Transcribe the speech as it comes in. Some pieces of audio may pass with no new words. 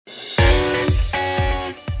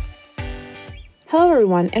Hello,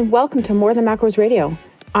 everyone, and welcome to More Than Macros Radio.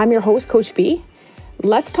 I'm your host, Coach B.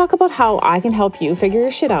 Let's talk about how I can help you figure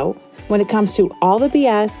your shit out when it comes to all the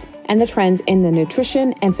BS and the trends in the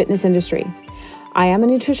nutrition and fitness industry. I am a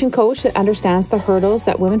nutrition coach that understands the hurdles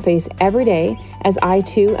that women face every day, as I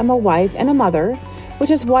too am a wife and a mother,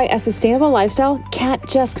 which is why a sustainable lifestyle can't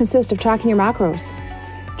just consist of tracking your macros.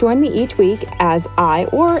 Join me each week as I,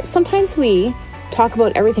 or sometimes we, talk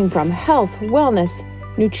about everything from health, wellness,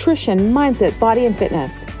 nutrition, mindset, body, and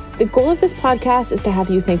fitness. The goal of this podcast is to have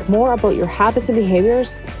you think more about your habits and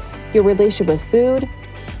behaviors, your relationship with food,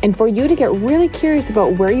 and for you to get really curious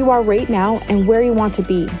about where you are right now and where you want to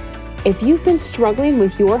be. If you've been struggling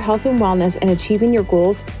with your health and wellness and achieving your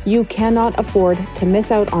goals, you cannot afford to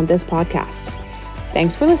miss out on this podcast.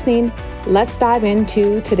 Thanks for listening. Let's dive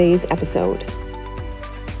into today's episode.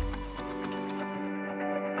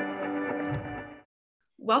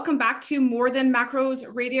 Welcome back to More Than Macros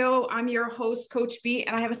Radio. I'm your host, Coach B,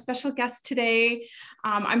 and I have a special guest today.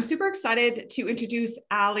 I'm super excited to introduce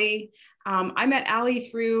Allie. I met Allie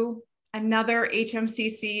through another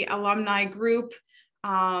HMCC alumni group.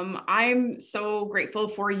 I'm so grateful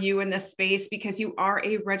for you in this space because you are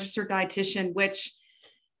a registered dietitian, which,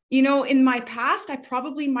 you know, in my past, I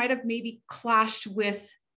probably might have maybe clashed with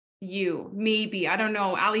you, maybe, I don't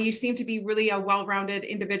know. Allie, you seem to be really a well-rounded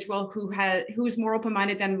individual who's more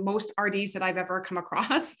open-minded than most RDs that I've ever come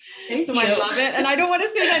across. Thank you. I love it. And I don't want to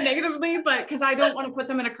say that negatively, but because I don't want to put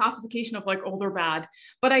them in a classification of like, oh, they're bad.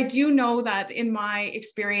 But I do know that in my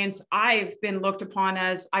experience, I've been looked upon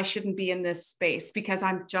as I shouldn't be in this space because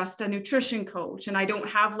I'm just a nutrition coach. And I don't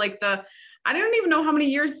have I don't even know how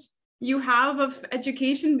many years you have of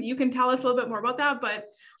education. You can tell us a little bit more about that, but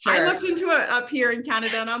sure. I looked into it up here in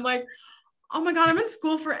Canada and I'm like, oh my God, I'm in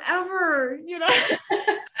school forever, you know?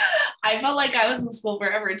 I felt like I was in school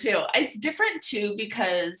forever too. It's different too,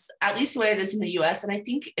 because at least the way it is in the US, and I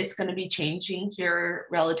think it's going to be changing here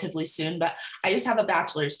relatively soon, but I just have a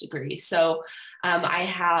bachelor's degree. So I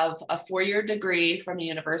have a 4-year degree from a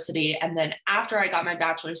university. And then after I got my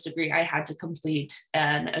bachelor's degree, I had to complete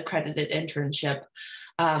an accredited internship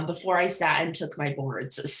before I sat and took my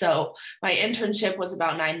boards. So my internship was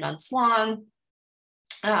about 9 months long.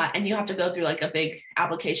 And you have to go through like a big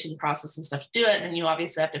application process and stuff to do it. And then you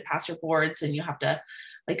obviously have to pass your boards and you have to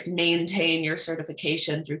like maintain your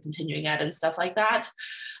certification through continuing ed and stuff like that.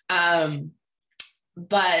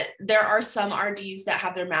 But there are some RDs that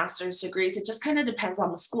have their master's degrees. It just kind of depends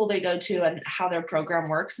on the school they go to and how their program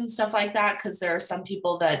works and stuff like that. Because there are some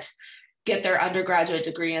people that get their undergraduate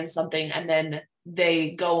degree in something and then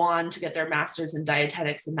they go on to get their master's in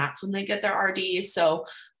dietetics, and that's when they get their RD. So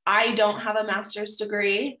I don't have a master's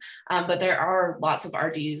degree, but there are lots of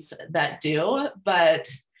RDs that do. But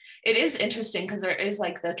it is interesting because there is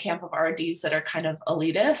like the camp of RDs that are kind of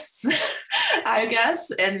elitists, I guess,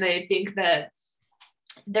 and they think that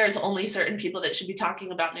there's only certain people that should be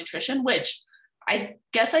talking about nutrition, which I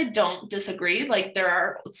guess I don't disagree. Like there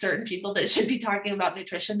are certain people that should be talking about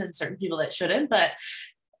nutrition and certain people that shouldn't, but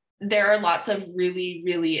there are lots of really,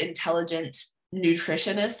 really intelligent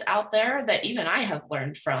nutritionists out there that even I have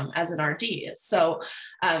learned from as an RD. So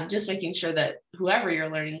just making sure that whoever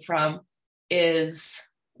you're learning from is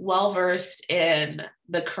well-versed in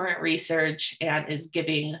the current research and is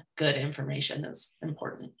giving good information is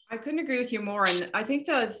important. I couldn't agree with you more. And I think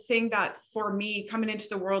the thing that for me coming into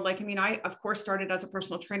the world, I of course started as a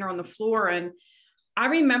personal trainer on the floor. And I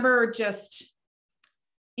remember just,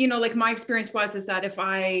 like my experience is that if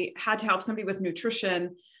I had to help somebody with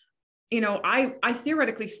nutrition, I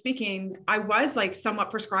theoretically speaking, I was like somewhat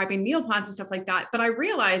prescribing meal plans and stuff like that. But I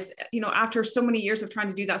realized, after so many years of trying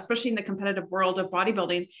to do that, especially in the competitive world of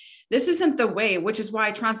bodybuilding, this isn't the way, which is why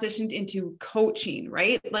I transitioned into coaching,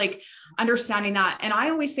 right? Like understanding that. And I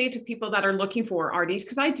always say to people that are looking for RDs,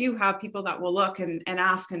 because I do have people that will look and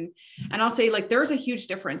ask, and I'll say like, there's a huge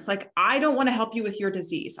difference. Like, I don't want to help you with your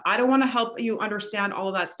disease. I don't want to help you understand all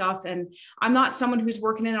of that stuff. And I'm not someone who's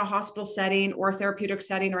working in a hospital setting or a therapeutic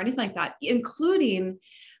setting or anything like that, including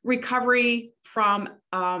recovery from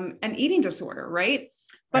an eating disorder, right?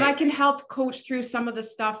 But I can help coach through some of the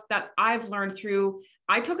stuff that I've learned through.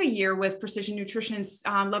 I took a year with Precision Nutrition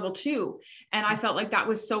level 2, and I felt like that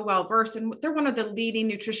was so well versed. And they're one of the leading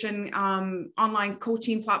nutrition online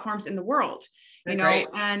coaching platforms in the world,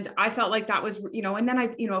 and I felt like that was, and then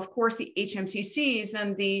I, of course, the HMCCs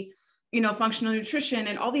and the, functional nutrition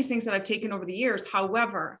and all these things that I've taken over the years.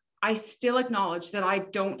 However, I still acknowledge that I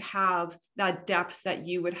don't have that depth that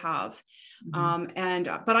you would have.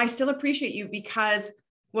 But I still appreciate you, because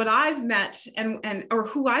what I've met or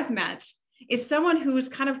who I've met is someone who's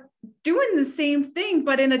kind of doing the same thing,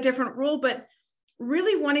 but in a different role, but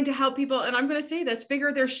really wanting to help people, and I'm going to say this,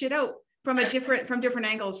 figure their shit out from different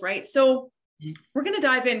angles, right? So we're going to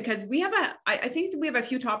dive in because I think that we have a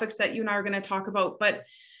few topics that you and I are going to talk about, but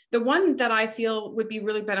the one that I feel would be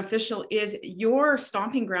really beneficial is your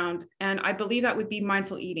stomping ground. And I believe that would be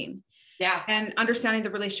mindful eating. Yeah. And understanding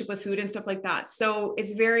the relationship with food and stuff like that. So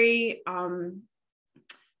it's very,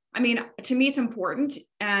 I mean, to me, it's important.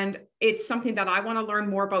 And it's something that I want to learn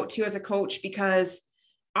more about too, as a coach, because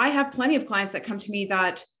I have plenty of clients that come to me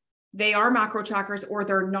that they are macro trackers or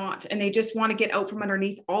they're not, and they just want to get out from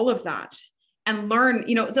underneath all of that and learn.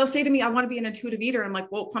 You know, they'll say to me, I want to be an intuitive eater. I'm like,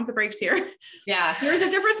 well, pump the brakes here. Yeah. There's a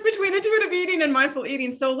difference between intuitive eating and mindful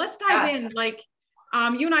eating. So let's dive in. Like,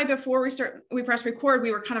 you and I, before we press record,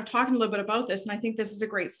 we were kind of talking a little bit about this. And I think this is a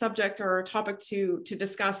great subject or a topic to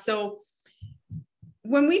discuss. So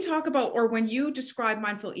when we talk about, or when you describe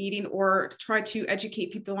mindful eating or try to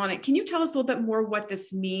educate people on it, can you tell us a little bit more what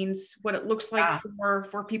this means, what it looks like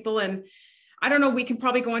for people? And I don't know, we can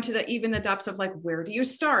probably go into even the depths of like, where do you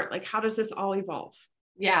start? Like, how does this all evolve?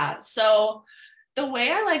 Yeah. So the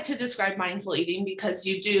way I like to describe mindful eating, because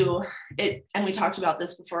you do it, and we talked about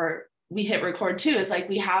this before we hit record too, is like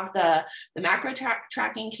we have the macro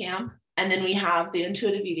tracking camp, and then we have the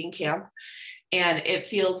intuitive eating camp. And it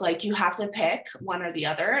feels like you have to pick one or the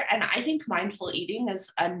other. And I think mindful eating is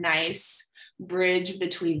a nice bridge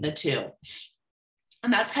between the two.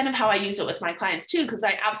 And that's kind of how I use it with my clients too, because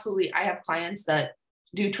I have clients that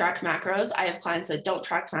do track macros. I have clients that don't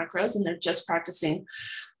track macros, and they're just practicing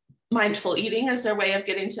mindful eating as their way of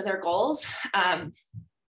getting to their goals.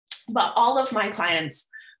 But all of my clients,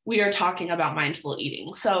 we are talking about mindful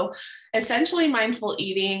eating. So essentially, mindful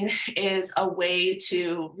eating is a way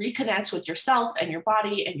to reconnect with yourself and your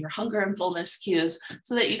body and your hunger and fullness cues,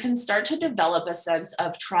 so that you can start to develop a sense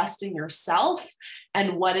of trust in yourself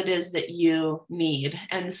and what it is that you need.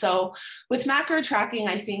 And so with macro tracking,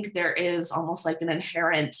 I think there is almost like an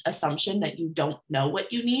inherent assumption that you don't know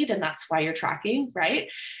what you need, and that's why you're tracking, right?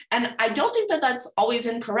 And I don't think that that's always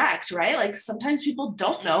incorrect, right? Like sometimes people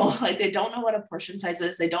don't know, like they don't know what a portion size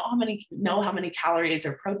is. They don't know how many calories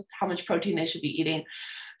or how much protein they should be eating.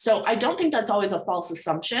 So I don't think that's always a false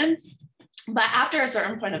assumption. But after a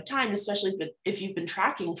certain point of time, especially if you've been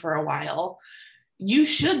tracking for a while, you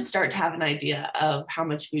should start to have an idea of how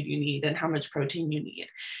much food you need and how much protein you need.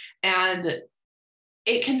 And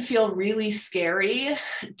it can feel really scary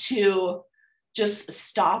to just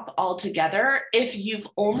stop altogether if you've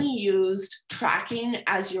only used tracking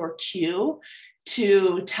as your cue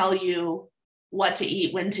to tell you what to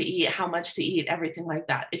eat, when to eat, how much to eat, everything like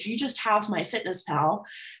that. If you just have MyFitnessPal,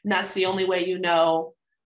 and that's the only way you know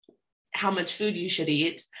how much food you should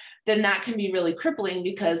eat, then that can be really crippling,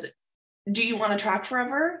 because do you want to track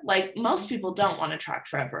forever? Like most people don't want to track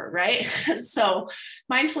forever, right? So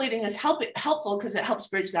mindful eating is helpful because it helps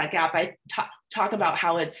bridge that gap. I talk about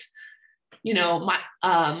how it's, you know,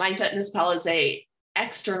 MyFitnessPal is a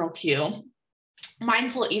external cue.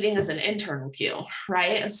 Mindful eating is an internal cue,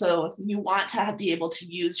 right? So you want to be able to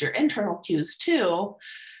use your internal cues too,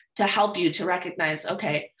 to help you to recognize,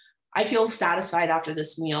 okay, I feel satisfied after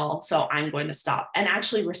this meal, so I'm going to stop. And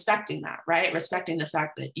actually respecting that, right? Respecting the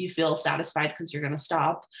fact that you feel satisfied because you're going to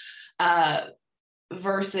stop,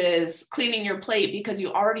 versus cleaning your plate because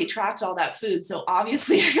you already tracked all that food. So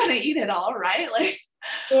obviously you're going to eat it all, right? Like,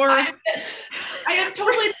 or I am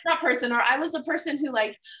totally that person, or I was the person who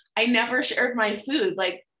like, I never shared my food.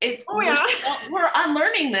 Like it's, we're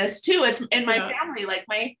unlearning this too. It's in my family, like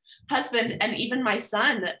my husband and even my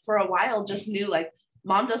son for a while just knew like,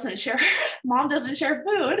 mom doesn't share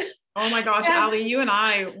food. Oh my gosh, Allie, you and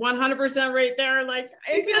I 100% right there. Like,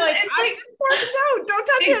 I feel like no, don't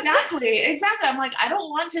touch it. Exactly. I'm like, I don't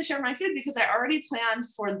want to share my food because I already planned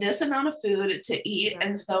for this amount of food to eat. Yeah.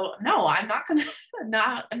 And so no, I'm not going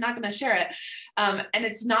to share it. And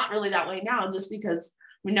it's not really that way now, just because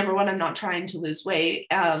number one, I'm not trying to lose weight.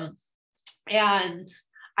 And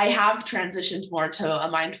I have transitioned more to a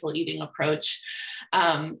mindful eating approach.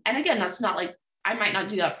 And again, that's not like, I might not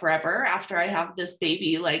do that forever. After I have this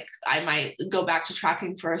baby, like I might go back to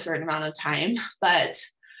tracking for a certain amount of time, but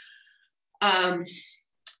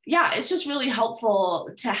yeah, it's just really helpful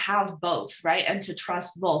to have both, right? And to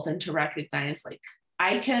trust both and to recognize like,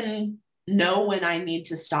 I can know when I need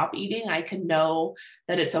to stop eating. I can know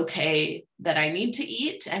that it's okay that I need to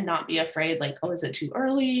eat and not be afraid like, oh, is it too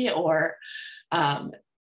early? Or,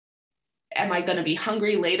 am I going to be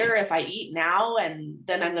hungry later if I eat now? And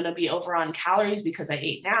then I'm going to be over on calories because I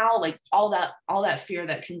ate now, like all that fear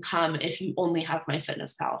that can come if you only have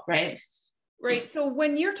MyFitnessPal, right? Right. So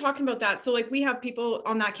when you're talking about that, so like we have people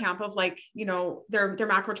on that camp of like, you know, they're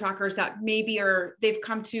macro trackers that maybe they've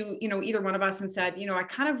come to, you know, either one of us and said, you know, I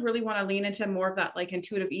kind of really want to lean into more of that like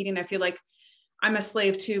intuitive eating. I feel like I'm a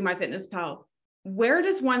slave to MyFitnessPal. Where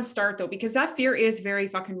does one start though? Because that fear is very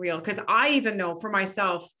fucking real. Because I even know for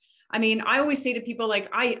myself, I mean, I always say to people like,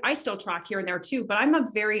 I still track here and there too, but I'm a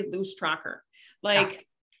very loose tracker. Like,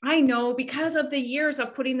 I know because of the years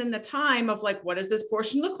of putting in the time of like, what does this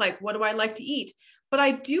portion look like? What do I like to eat? But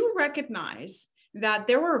I do recognize that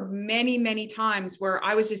there were many, many times where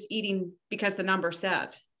I was just eating because the number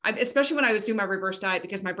said, especially when I was doing my reverse diet,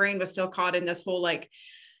 because my brain was still caught in this whole, like,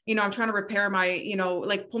 you know, I'm trying to repair my, you know,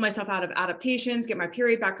 like pull myself out of adaptations, get my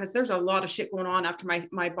period back. Cause there's a lot of shit going on after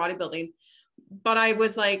my bodybuilding. But I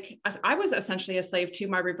was like, I was essentially a slave to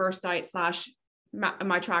my reverse diet /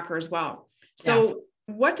 my tracker as well. So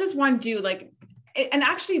what does one do? Like, and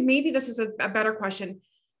actually, maybe this is a better question.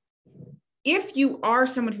 If you are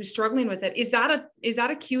someone who's struggling with it, is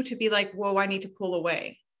that a cue to be like, whoa, I need to pull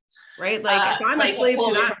away, right? Like if I'm like a slave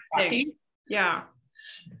to that thing, yeah.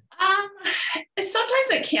 Sometimes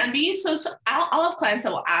it can be. So I'll have clients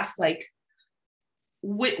that will ask like,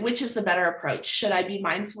 which is the better approach? Should I be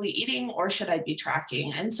mindfully eating or should I be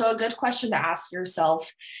tracking? And so a good question to ask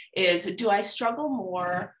yourself is, do I struggle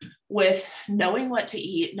more with knowing what to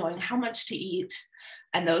eat, knowing how much to eat,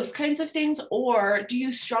 and those kinds of things? Or do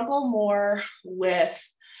you struggle more with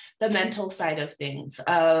the mental side of things,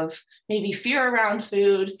 of maybe fear around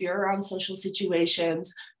food, fear around social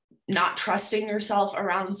situations, not trusting yourself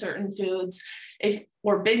around certain foods,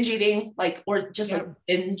 or binge eating, like, or just like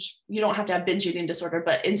binge, you don't have to have binge eating disorder,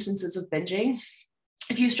 but instances of binging.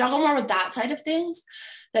 If you struggle more with that side of things,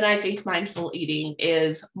 then I think mindful eating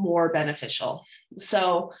is more beneficial.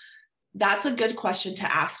 So that's a good question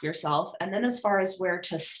to ask yourself. And then as far as where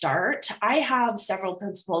to start, I have several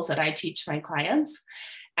principles that I teach my clients.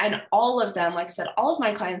 And all of them, like I said, all of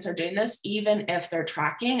my clients are doing this, even if they're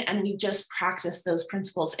tracking, and we just practice those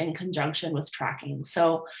principles in conjunction with tracking.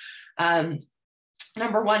 So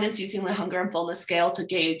number one is using the hunger and fullness scale to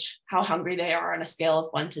gauge how hungry they are on a scale of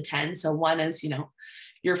 1 to 10. So 1 is, you know,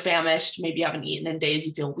 you're famished, maybe you haven't eaten in days,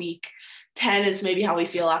 you feel weak. 10 is maybe how we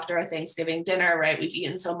feel after a Thanksgiving dinner, right? We've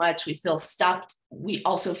eaten so much, we feel stuffed. We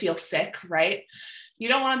also feel sick, right? You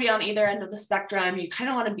don't want to be on either end of the spectrum. You kind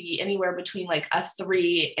of want to be anywhere between like a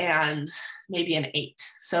 3 and maybe an 8.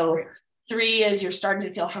 So 3 is you're starting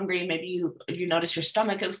to feel hungry. Maybe you notice your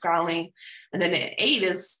stomach is growling. And then 8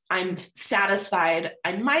 is I'm satisfied.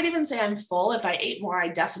 I might even say I'm full. If I ate more, I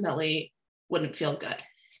definitely wouldn't feel good.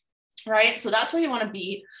 Right? So that's where you want to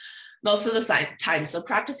be most of the time. So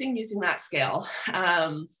practicing using that scale.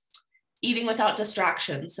 Eating without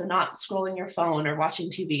distractions. So not scrolling your phone or watching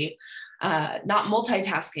TV. Not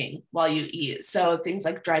multitasking while you eat. So things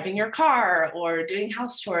like driving your car or doing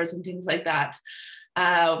house chores and things like that.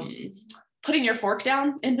 Putting your fork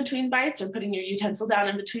down in between bites or putting your utensil down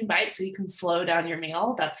in between bites so you can slow down your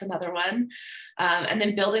meal. That's another one. And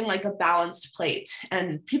then building like a balanced plate.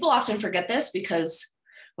 And people often forget this because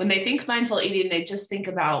when they think mindful eating, they just think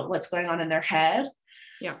about what's going on in their head.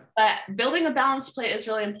 Yeah. But building a balanced plate is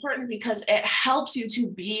really important because it helps you to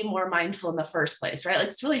be more mindful in the first place, right? Like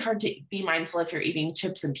it's really hard to be mindful if you're eating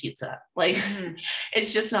chips and pizza. Like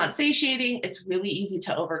it's just not satiating. It's really easy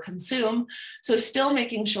to overconsume. So still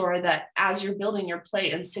making sure that as you're building your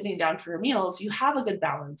plate and sitting down for your meals, you have a good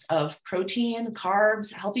balance of protein,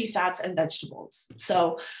 carbs, healthy fats, and vegetables.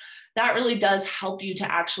 So that really does help you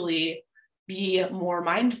to actually be more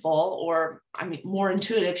mindful, or I mean, more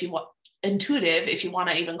intuitive if you want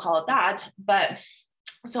to even call it that. But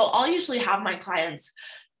so I'll usually have my clients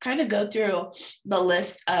kind of go through the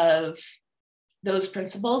list of those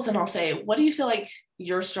principles and I'll say, what do you feel like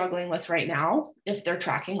you're struggling with right now? If they're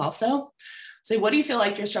tracking also. So what do you feel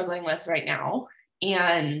like you're struggling with right now?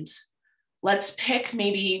 And let's pick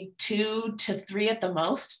maybe 2 to 3 at the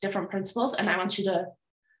most different principles. And I want you to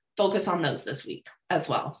focus on those this week as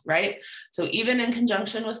well, right? So even in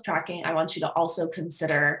conjunction with tracking, I want you to also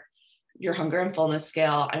consider your hunger and fullness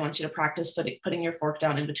scale. I want you to practice putting your fork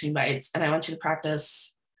down in between bites. And I want you to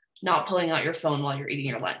practice not pulling out your phone while you're eating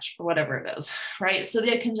your lunch or whatever it is, right? So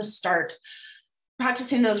they can just start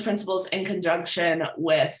practicing those principles in conjunction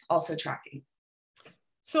with also tracking.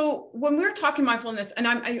 So when we're talking mindfulness, and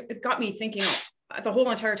it got me thinking the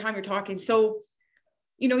whole entire time you're talking. So,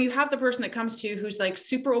 you know, you have the person that comes to you who's like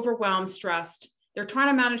super overwhelmed, stressed. They're trying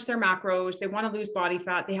to manage their macros. They want to lose body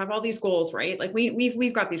fat. They have all these goals, right? Like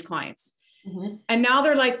we've got these clients. And now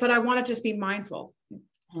they're like, but I want to just be mindful.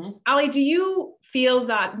 Allie, do you feel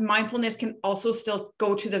that mindfulness can also still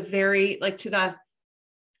go to the very, like to the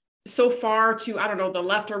so far to, I don't know, the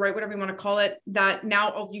left or right, whatever you want to call it, that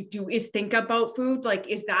now all you do is think about food? Like,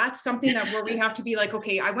 is that something that where we have to be like,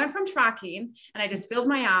 okay, I went from tracking and I just filled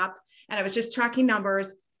my app and I was just tracking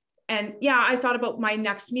numbers. And yeah, I thought about my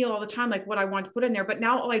next meal all the time, like what I want to put in there. But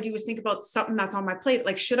now all I do is think about something that's on my plate.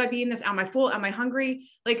 Like, should I be in this? Am I full? Am I hungry?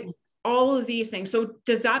 Like all of these things. So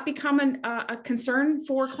does that become a concern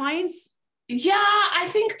for clients? Yeah, I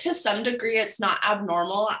think to some degree it's not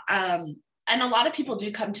abnormal. And a lot of people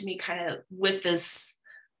do come to me kind of with this,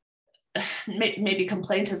 maybe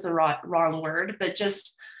complaint is the wrong word, but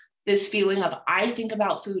just this feeling of, I think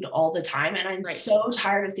about food all the time and I'm so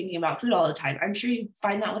tired of thinking about food all the time. I'm sure you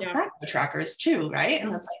find that with macro trackers too, right?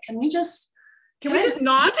 And it's like, can we just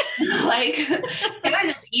not like, can I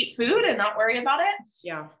just eat food and not worry about it?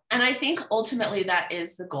 Yeah. And I think ultimately that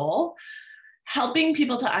is the goal, helping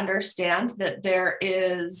people to understand that there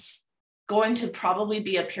is going to probably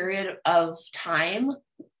be a period of time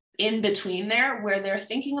in between there where they're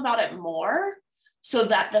thinking about it more so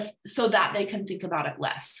that they can think about it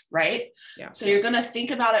less, right? Yeah. So you're going to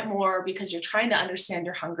think about it more because you're trying to understand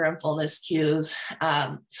your hunger and fullness cues.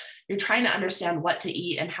 You're trying to understand what to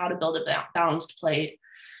eat and how to build a balanced plate.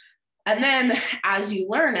 And then as you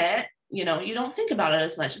learn it, you know, you don't think about it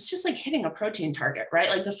as much. It's just like hitting a protein target, right?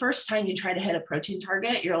 Like the first time you try to hit a protein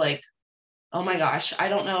target, you're like, oh my gosh, I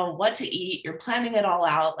don't know what to eat. You're planning it all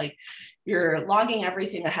out. Like you're logging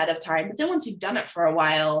everything ahead of time. But then once you've done it for a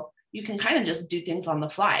while, you can kind of just do things on the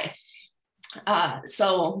fly.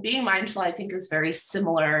 So being mindful, I think, is very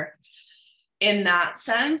similar in that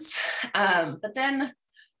sense. But then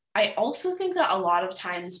I also think that a lot of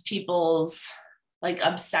times people's like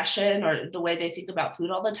obsession or the way they think about food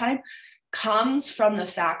all the time comes from the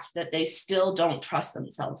fact that they still don't trust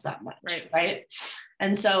themselves that much, right?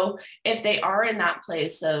 And so if they are in that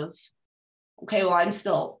place of, okay, well, I'm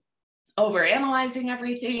still overanalyzing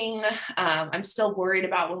everything, I'm still worried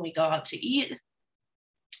about when we go out to eat,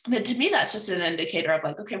 then to me, that's just an indicator of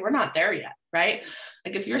like, okay, we're not there yet, right?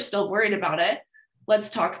 Like if you're still worried about it, let's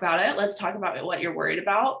talk about it. Let's talk about what you're worried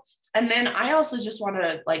about. And then I also just want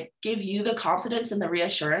to like give you the confidence and the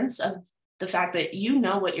reassurance of the fact that you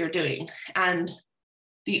know what you're doing. And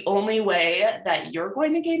the only way that you're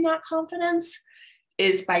going to gain that confidence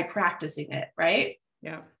is by practicing it, right?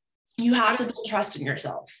 Yeah. You have to build trust in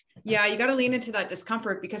yourself. Yeah, you got to lean into that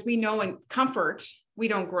discomfort, because we know in comfort, we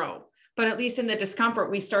don't grow. But at least in the discomfort,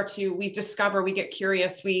 we discover, we get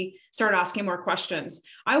curious, we start asking more questions.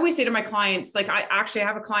 I always say to my clients, like I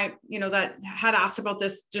have a client, you know, that had asked about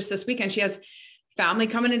this just this weekend. She has family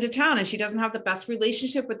coming into town and she doesn't have the best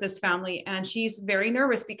relationship with this family. And she's very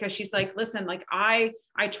nervous because she's like, listen, like I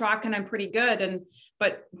track and I'm pretty good.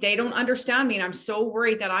 But they don't understand me. And I'm so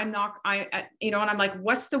worried that I'm not, and I'm like,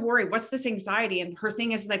 what's the worry? What's this anxiety? And her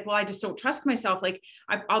thing is like, well, I just don't trust myself. Like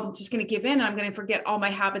I'm just going to give in. And I'm going to forget all my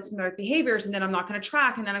habits and my behaviors. And then I'm not going to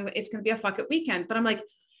track. And then it's going to be a fuck it weekend. But I'm like,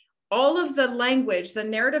 all of the language, the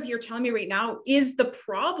narrative you're telling me right now is the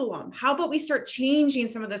problem. How about we start changing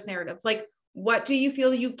some of this narrative? Like, what do you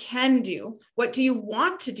feel you can do? What do you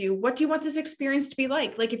want to do? What do you want this experience to be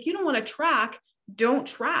like? Like, if you don't want to track, don't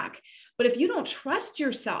track. But if you don't trust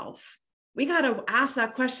yourself, we got to ask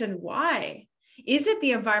that question. Why? Is it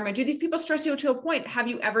the environment? Do these people stress you to a point? Have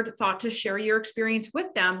you ever thought to share your experience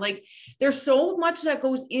with them? Like, there's so much that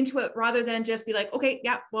goes into it rather than just be like, okay,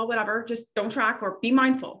 yeah, well, whatever, just don't track or be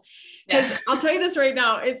mindful. Because I'll tell you this right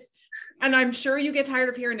now, and I'm sure you get tired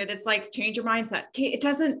of hearing it. It's like, change your mindset. Okay,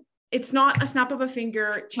 it's not a snap of a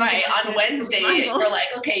finger. Right. On Wednesday, you're like,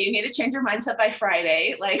 okay, you need to change your mindset by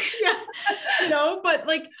Friday. Like, yeah, but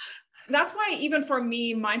like, that's why even for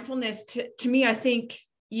me, mindfulness to me, I think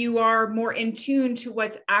you are more in tune to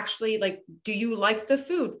what's actually like, do you like the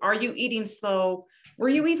food? Are you eating slow? Were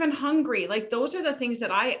you even hungry? Like, those are the things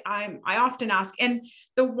that I often ask. And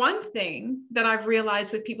the one thing that I've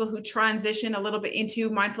realized with people who transition a little bit into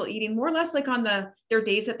mindful eating, more or less like on their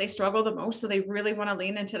days that they struggle the most, so they really want to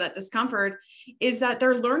lean into that discomfort, is that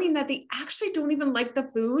they're learning that they actually don't even like the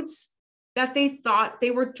foods that they thought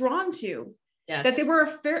they were drawn to, that they were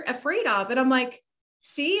afraid of. And I'm like,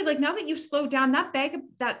 see, like now that you've slowed down, that bag of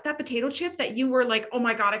that potato chip that you were like, oh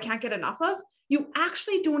my God, I can't get enough of, you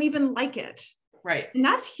actually don't even like it. Right. And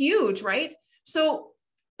that's huge, right? So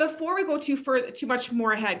before we go too much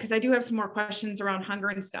more ahead, because I do have some more questions around hunger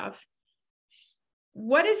and stuff.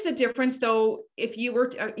 What is the difference though, if you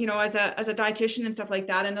were, as a dietitian and stuff like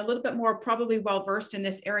that, and a little bit more probably well-versed in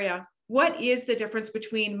this area, what is the difference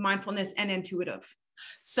between mindfulness and intuitive?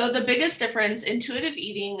 So the biggest difference, intuitive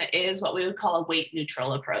eating is what we would call a weight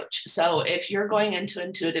neutral approach. So if you're going into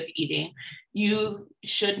intuitive eating, you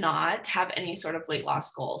should not have any sort of weight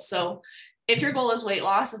loss goal. So if your goal is weight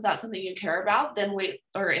loss, if that's something you care about, then weight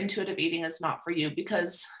or intuitive eating is not for you,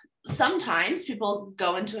 because sometimes people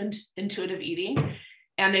go into intuitive eating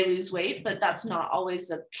and they lose weight, but that's not always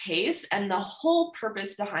the case. And the whole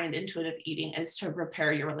purpose behind intuitive eating is to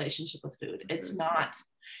repair your relationship with food. It's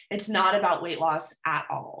not about weight loss at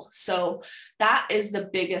all. So that is the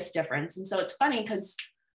biggest difference. And so it's funny because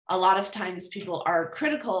a lot of times people are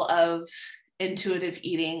critical of intuitive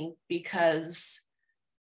eating because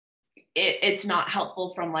it's not helpful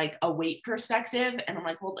from like a weight perspective. And I'm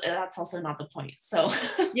like, well, that's also not the point. So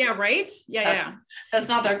yeah, right. Yeah. That's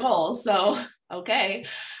not their goal. So, okay.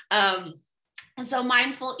 So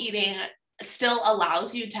mindful eating still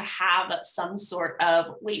allows you to have some sort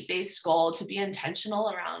of weight-based goal, to be intentional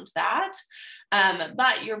around that.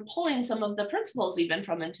 But you're pulling some of the principles even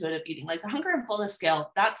from intuitive eating, like the hunger and fullness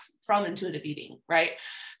scale, that's from intuitive eating, right?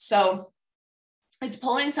 So it's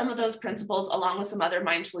pulling some of those principles along with some other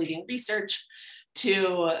mindful eating research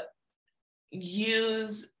to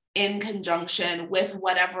use in conjunction with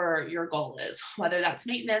whatever your goal is, whether that's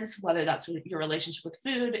maintenance, whether that's your relationship with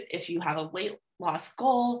food, if you have a weight loss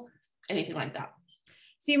goal, anything like that.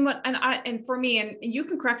 See, and for me, and you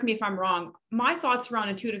can correct me if I'm wrong, my thoughts around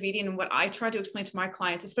intuitive eating and what I try to explain to my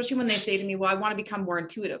clients, especially when they say to me, well, I want to become more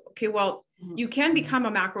intuitive. Okay, well, you can become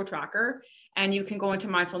a macro tracker and you can go into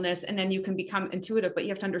mindfulness and then you can become intuitive, but you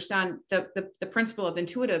have to understand the principle of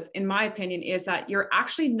intuitive, in my opinion, is that you're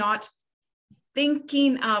actually not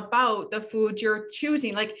thinking about the food you're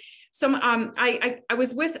choosing. Like I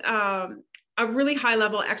was with a really high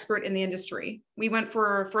level expert in the industry. We went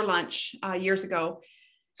for lunch years ago.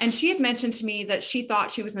 And she had mentioned to me that she thought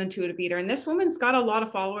she was an intuitive eater. And this woman's got a lot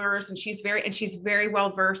of followers and she's very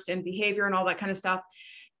well versed in behavior and all that kind of stuff.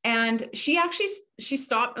 And she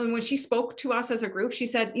stopped. And when she spoke to us as a group, she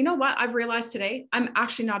said, you know what? I've realized today, I'm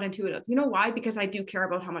actually not intuitive. You know why? Because I do care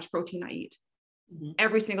about how much protein I eat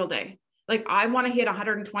every single day. Like I want to hit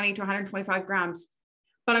 120 to 125 grams,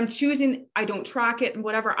 but I'm choosing, I don't track it and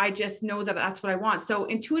whatever. I just know that that's what I want. So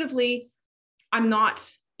intuitively, I'm not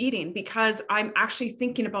eating because I'm actually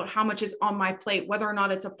thinking about how much is on my plate, whether or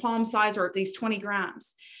not it's a palm size or at least 20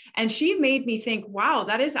 grams. And she made me think, wow,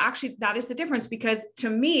 that is the difference, because to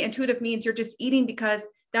me, intuitive means you're just eating because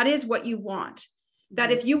that is what you want.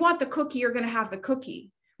 That if you want the cookie, you're going to have the cookie,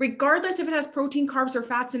 regardless if it has protein, carbs, or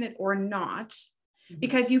fats in it or not,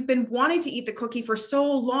 because you've been wanting to eat the cookie for so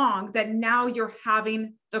long that now you're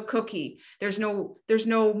having the cookie. There's no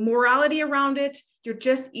morality around it. You're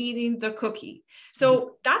just eating the cookie.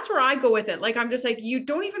 So that's where I go with it. Like, I'm just like, you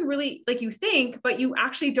don't even really, like, you think, but you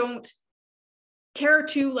actually don't care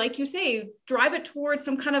to, like you say, drive it towards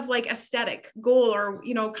some kind of like aesthetic goal or,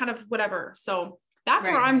 kind of whatever. So that's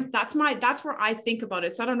right. That's where I think about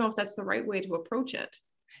it. So I don't know if that's the right way to approach it.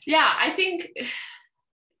 Yeah. I think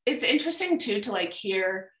it's interesting too, to like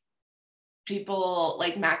hear people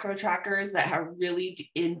like macro trackers that are really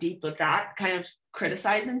in deep with that kind of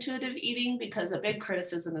criticize intuitive eating, because a big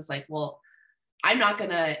criticism is like, well, I'm not going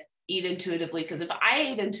to eat intuitively, because if I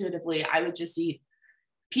ate intuitively, I would just eat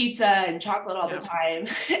pizza and chocolate all the time.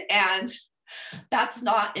 And that's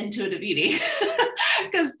not intuitive eating,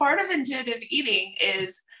 because part of intuitive eating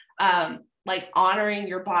is like honoring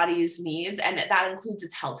your body's needs. And that includes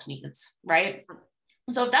its health needs, right?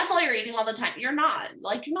 So if that's all you're eating all the time, you're not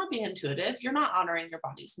being intuitive. You're not honoring your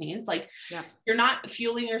body's needs. Like you're not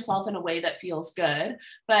fueling yourself in a way that feels good,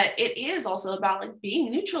 but it is also about like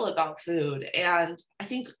being neutral about food. And I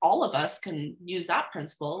think all of us can use that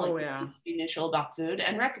principle, be neutral about food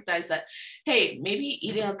and recognize that, hey, maybe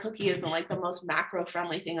eating a cookie isn't like the most macro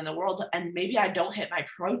friendly thing in the world. And maybe I don't hit my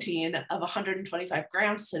protein of 125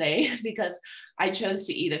 grams today because I chose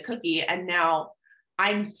to eat a cookie. And now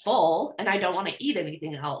I'm full and I don't want to eat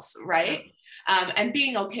anything else. Right. And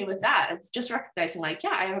being okay with that. It's just recognizing like,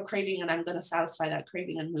 I have a craving and I'm going to satisfy that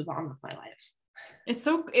craving and move on with my life.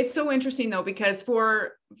 It's so interesting though, because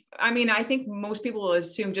I think most people will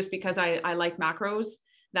assume just because I like macros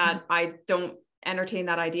that I don't entertain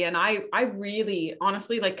that idea. And I really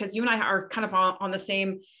honestly, like, cause you and I are kind of on the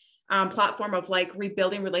same platform of like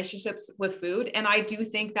rebuilding relationships with food. And I do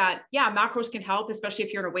think that, macros can help, especially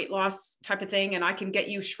if you're in a weight loss type of thing, and I can get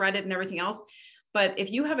you shredded and everything else. But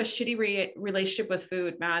if you have a shitty relationship with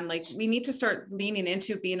food, man, like we need to start leaning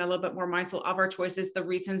into being a little bit more mindful of our choices, the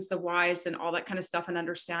reasons, the whys, and all that kind of stuff, and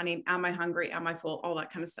understanding, am I hungry? Am I full? All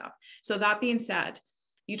that kind of stuff. So that being said,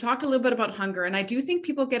 you talked a little bit about hunger, and I do think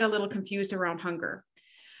people get a little confused around hunger.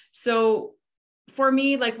 So for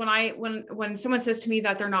me, like when someone says to me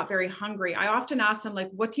that they're not very hungry, I often ask them, like,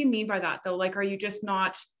 what do you mean by that though? Like, are you just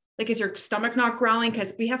not, like, is your stomach not growling?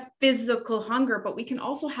 Because we have physical hunger, but we can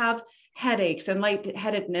also have headaches and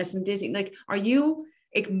lightheadedness and dizzy. Like, are you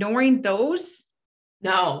ignoring those?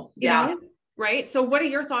 No. You know, right? So what are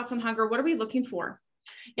your thoughts on hunger? What are we looking for?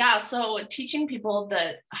 Yeah. So teaching people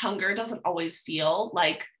that hunger doesn't always feel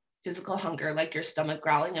like physical hunger, like your stomach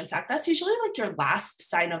growling. In fact, that's usually like your last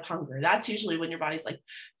sign of hunger. That's usually when your body's like,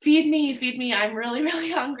 feed me. I'm really,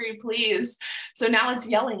 really hungry, please. So now it's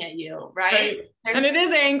yelling at you, right? And it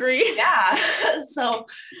is angry. Yeah. So,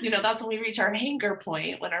 that's when we reach our hunger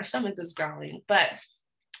point, when our stomach is growling. But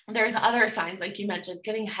there's other signs, like you mentioned,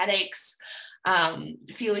 getting headaches,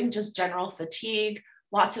 feeling just general fatigue.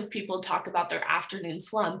 Lots of people talk about their afternoon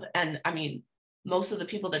slump. And I mean, most of the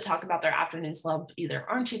people that talk about their afternoon slump either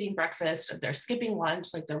aren't eating breakfast or they're skipping lunch,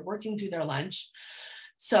 like they're working through their lunch.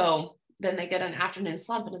 So then they get an afternoon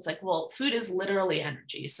slump, and it's like, well, food is literally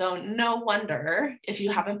energy. So no wonder if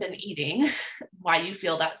you haven't been eating why you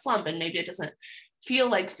feel that slump. And maybe it doesn't feel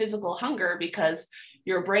like physical hunger because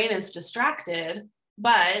your brain is distracted,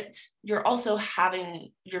 but you're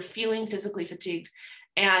feeling physically fatigued.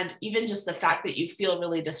 And even just the fact that you feel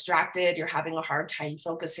really distracted, you're having a hard time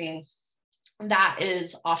focusing, that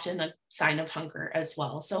is often a sign of hunger as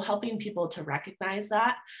well. So helping people to recognize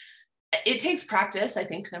that. It takes practice, I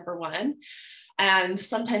think, number one. And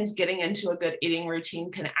sometimes getting into a good eating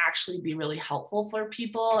routine can actually be really helpful for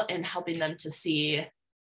people in helping them to see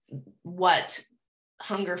what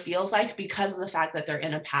hunger feels like, because of the fact that they're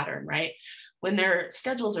in a pattern, right? When their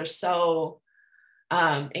schedules are so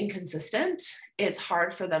inconsistent, it's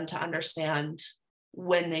hard for them to understand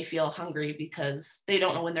when they feel hungry, because they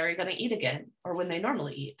don't know when they're going to eat again or when they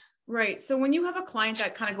normally eat. Right. So when you have a client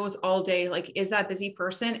that kind of goes all day, like is that busy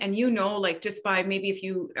person, and like just by maybe if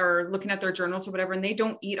you are looking at their journals or whatever, and they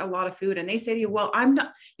don't eat a lot of food, and they say to you, well,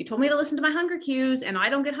 you told me to listen to my hunger cues and I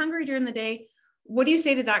don't get hungry during the day. What do you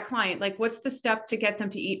say to that client? Like, what's the step to get them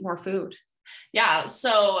to eat more food? Yeah.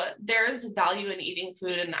 So there's value in eating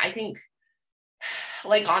food. And I think,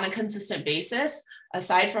 like, on a consistent basis,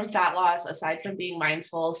 aside from fat loss, aside from being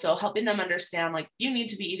mindful, so helping them understand, like, you need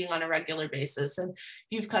to be eating on a regular basis. And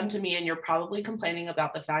you've come to me and you're probably complaining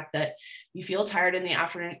about the fact that you feel tired in the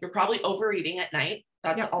afternoon. You're probably overeating at night.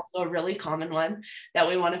 That's also a really common one that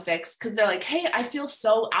we want to fix, because they're like, hey, I feel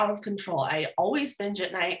so out of control. I always binge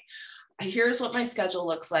at night. Here's what my schedule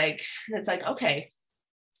looks like. And it's like, okay,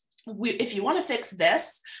 if you want to fix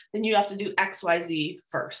this, then you have to do X, Y, Z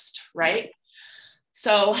first, right?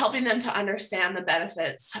 So helping them to understand the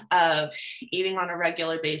benefits of eating on a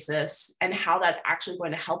regular basis and how that's actually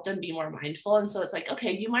going to help them be more mindful. And so it's like,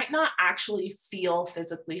 okay, you might not actually feel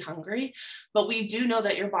physically hungry, but we do know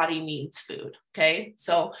that your body needs food. Okay.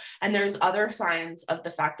 So, and there's other signs of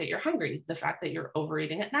the fact that you're hungry. The fact that you're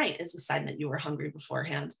overeating at night is a sign that you were hungry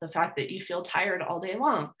beforehand. The fact that you feel tired all day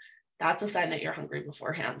long, that's a sign that you're hungry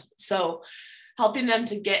beforehand. So helping them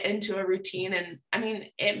to get into a routine. And I mean,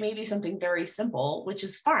 it may be something very simple, which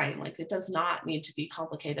is fine. Like, it does not need to be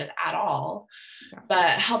complicated at all,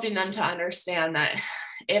 but helping them to understand that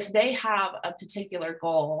if they have a particular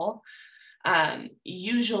goal,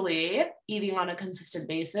 usually eating on a consistent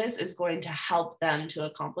basis is going to help them to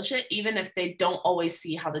accomplish it, even if they don't always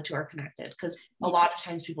see how the two are connected. Because a lot of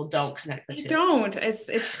times people don't connect the two. Don't.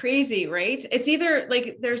 It's crazy, right? It's either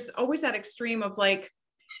like, there's always that extreme of like,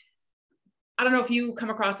 I don't know if you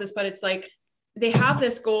come across this, but it's like they have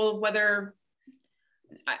this goal, whether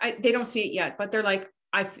they don't see it yet, but they're like,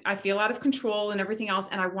 I feel out of control and everything else,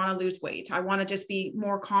 and I want to lose weight. I want to just be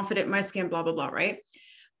more confident in my skin, blah, blah, blah, right?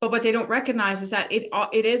 But what they don't recognize is that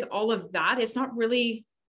it is all of that. It's not really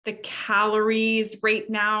the calories right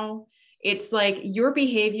now. It's like your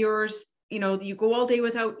behaviors, you go all day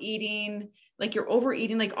without eating, like you're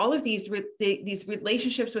overeating, like all of these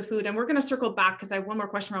relationships with food. And we're going to circle back because I have one more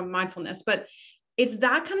question around mindfulness, but it's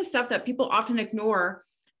that kind of stuff that people often ignore,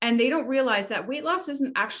 and they don't realize that weight loss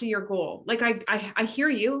isn't actually your goal. Like I hear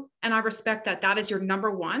you, and I respect that is your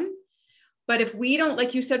number one. But if we don't,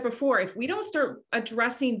 like you said before, if we don't start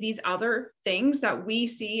addressing these other things that we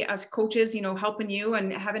see as coaches, helping you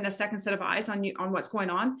and having a second set of eyes on you, on what's going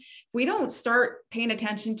on, if we don't start paying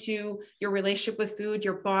attention to your relationship with food,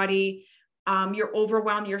 your body, your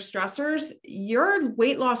overwhelm, your stressors, your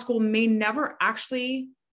weight loss goal may never actually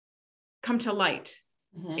come to light.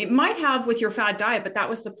 Mm-hmm. It might have with your fad diet, but that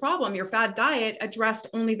was the problem. Your fad diet addressed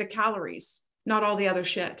only the calories, not all the other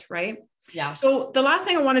shit, right? Yeah. So the last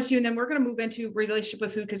thing I wanted to, and then we're going to move into relationship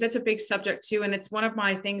with food, because it's a big subject too. And it's one of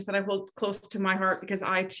my things that I hold close to my heart, because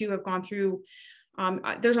I too have gone through,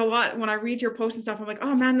 there's a lot, when I read your posts and stuff, I'm like,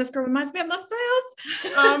 oh man, this girl reminds me of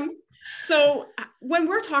myself. So when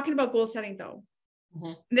we're talking about goal setting though,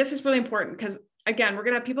 mm-hmm. this is really important, because again, we're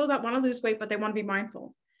going to have people that want to lose weight, but they want to be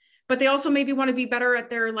mindful. but they also maybe want to be better at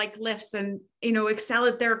their like lifts and, you know, excel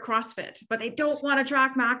at their CrossFit, but they don't want to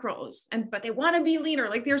track macros but they want to be leaner.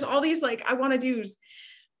 Like there's all these, like, I want to do's.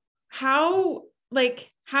 How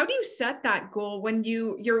do you set that goal when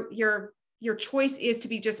your choice is to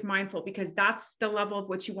be just mindful because that's the level of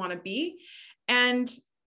which you want to be? And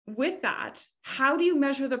with that, how do you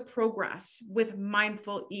measure the progress with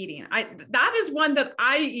mindful eating? That is one that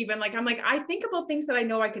I even like, I'm like, I think about things that I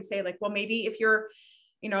know I could say like, well, maybe if you're,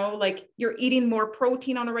 you know, like you're eating more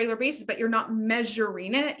protein on a regular basis, but you're not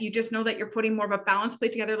measuring it. You just know that you're putting more of a balanced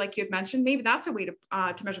plate together. Like you had mentioned, maybe that's a way to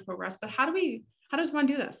measure progress, but how does one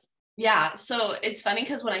do this? Yeah. So it's funny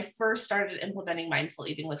because when I first started implementing mindful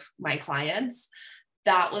eating with my clients,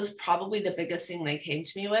 that was probably the biggest thing they came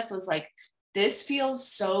to me with was like, this feels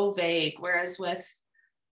so vague. Whereas with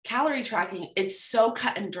calorie tracking, it's so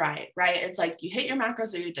cut and dry, right? It's like you hit your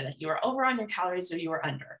macros or you didn't, you were over on your calories or you were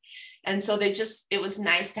under. And so it was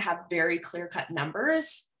nice to have very clear cut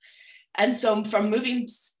numbers. And so from moving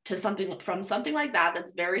to something like that,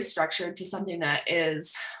 that's very structured to something that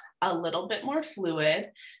is a little bit more fluid,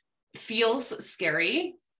 feels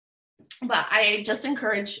scary, but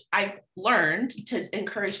I've learned to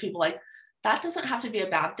encourage people like that doesn't have to be a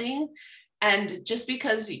bad thing. And just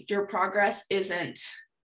because your progress isn't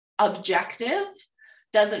objective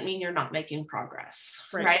doesn't mean you're not making progress,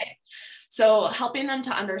 right? So helping them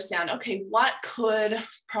to understand, okay, what could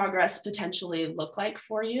progress potentially look like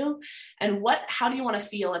for you? And how do you want to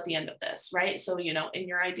feel at the end of this, right? So, you know, in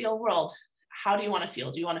your ideal world, how do you want to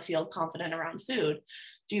feel? Do you want to feel confident around food?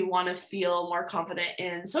 Do you want to feel more confident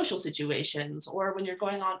in social situations or when you're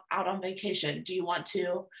going out on vacation? Do you want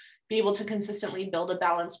to be able to consistently build a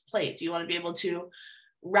balanced plate? Do you want to be able to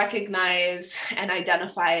recognize and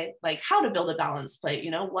identify like how to build a balanced plate?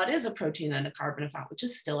 You know, what is a protein and a carb and a fat, which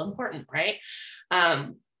is still important, right?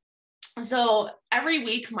 So every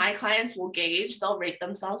week my clients will gauge, they'll rate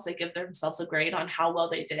themselves, they give themselves a grade on how well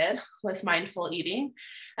they did with mindful eating.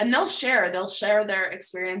 And they'll share their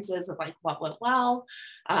experiences of like what went well,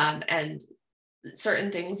 and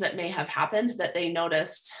certain things that may have happened that they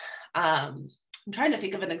noticed. I'm trying to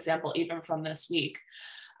think of an example even from this week.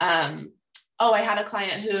 I had a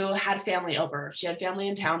client who had family over. She had family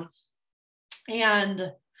in town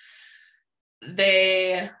and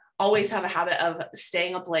they always have a habit of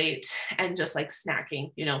staying up late and just like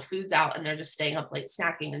snacking, you know, food's out and they're just staying up late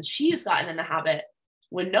snacking. And she's gotten in the habit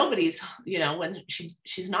when nobody's, you know, when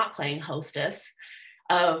she's not playing hostess,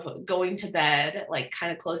 of going to bed, like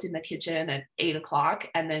kind of closing the kitchen at 8:00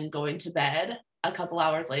 and then going to bed a couple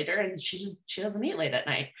hours later. And she doesn't eat late at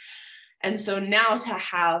night. And so now to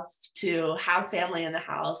have family in the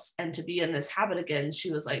house and to be in this habit again,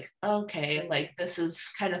 she was like, okay, like this is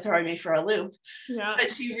kind of throwing me for a loop. Yeah.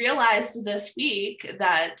 But she realized this week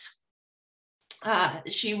that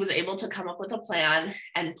she was able to come up with a plan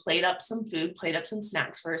and plate up some food, plate up some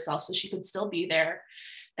snacks for herself so she could still be there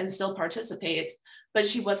and still participate. But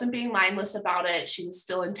she wasn't being mindless about it. She was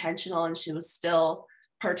still intentional and she was still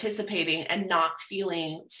participating and not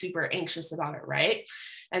feeling super anxious about it, right?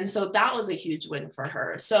 And so that was a huge win for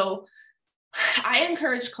her. So I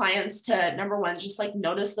encourage clients to, number one, just like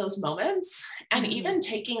notice those moments and even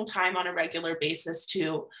taking time on a regular basis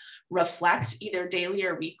to reflect either daily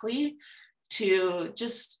or weekly to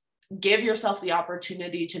just give yourself the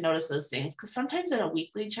opportunity to notice those things. Because sometimes in a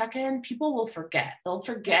weekly check-in, people will forget. They'll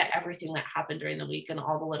forget everything that happened during the week and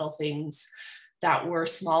all the little things that were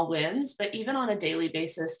small wins. But even on a daily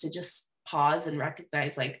basis, to just pause and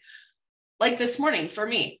recognize, like this morning for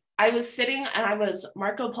me, I was sitting and I was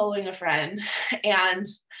Marco Poloing a friend, and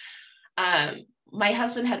my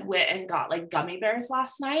husband had went and got like gummy bears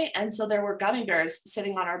last night. And so there were gummy bears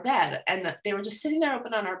sitting on our bed and they were just sitting there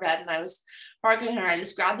open on our bed. And I was barking her. I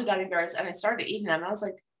just grabbed the gummy bears and I started eating them. I was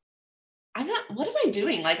like, what am I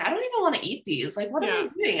doing? Like, I don't even want to eat these. Like, what am I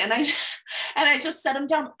doing? And I just set them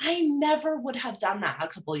down. I never would have done that a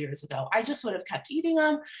couple of years ago. I just would have kept eating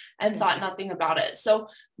them and thought nothing about it. So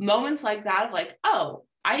moments like that of like, oh,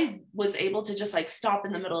 I was able to just like stop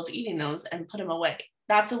in the middle of eating those and put them away.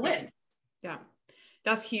 That's a win. Yeah.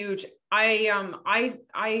 That's huge. I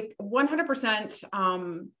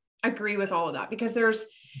 100% agree with all of that because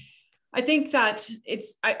I think that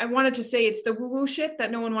I wanted to say it's the woo-woo shit that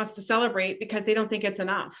no one wants to celebrate because they don't think it's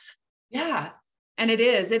enough. Yeah. And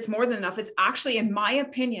it's more than enough. It's actually, in my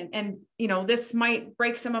opinion, and you know, this might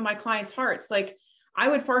break some of my clients' hearts. Like I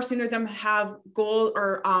would far sooner them have goal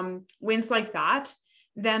or wins like that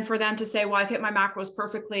than for them to say, well, I've hit my macros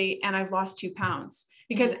perfectly and I've lost 2 pounds.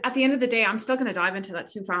 Because at the end of the day, I'm still going to dive into that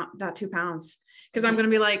 2 pounds because I'm going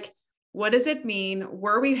to be like, What does it mean?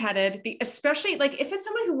 Where are we headed? Especially like if it's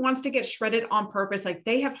somebody who wants to get shredded on purpose, like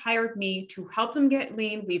they have hired me to help them get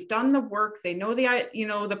lean. We've done the work. They know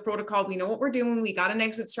the protocol. We know what we're doing. We got an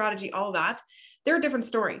exit strategy, all that. They're a different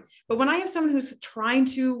story. But when I have someone who's trying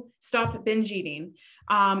to stop binge eating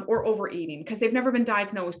or overeating because they've never been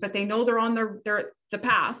diagnosed, but they know they're on the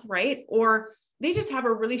path, right? Or they just have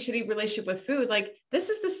a really shitty relationship with food. Like this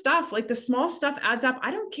is the stuff, like the small stuff adds up. I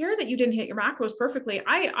don't care that you didn't hit your macros perfectly.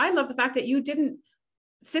 I love the fact that you didn't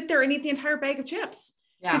sit there and eat the entire bag of chips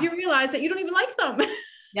because you realize that you don't even like them.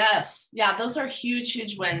 Yes. Yeah. Those are huge,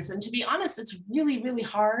 huge wins. And to be honest, it's really, really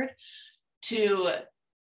hard to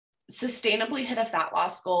sustainably hit a fat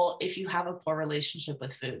loss goal if you have a poor relationship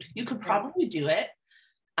with food. You could probably do it.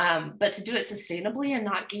 But to do it sustainably and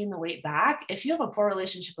not gain the weight back, if you have a poor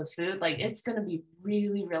relationship with food, like it's going to be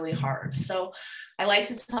really, really hard. So I like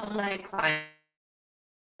to tell my clients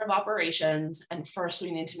of operations, and first we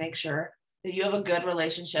need to make sure that you have a good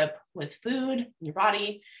relationship with food and your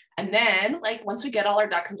body. And then like, once we get all our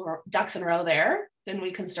ducks in a row there, then we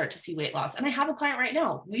can start to see weight loss. And I have a client right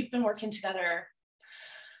now. We've been working together,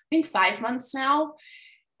 I think 5 months now.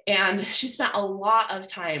 And she spent a lot of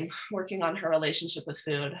time working on her relationship with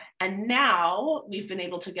food. And now we've been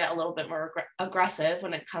able to get a little bit more aggressive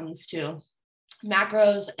when it comes to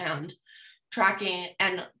macros and tracking,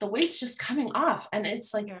 and the weight's just coming off. And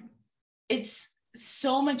it's like, it's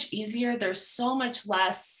so much easier. There's so much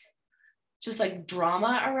less just like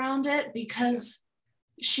drama around it because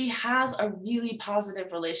she has a really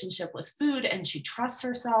positive relationship with food and she trusts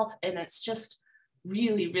herself. And it's just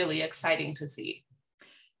really, really exciting to see.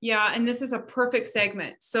 Yeah. And this is a perfect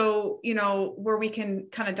segment. So, where we can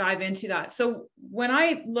kind of dive into that. So when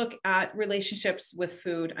I look at relationships with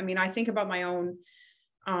food, I mean, I think about my own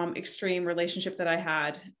extreme relationship that I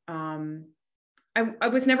had. I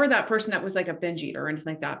was never that person that was like a binge eater or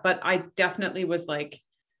anything like that, but I definitely was like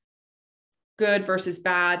good versus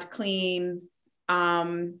bad, clean,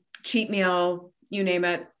 cheat meal, you name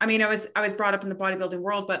it. I mean, I was brought up in the bodybuilding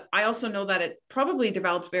world, but I also know that it probably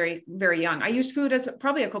developed very, very young. I used food as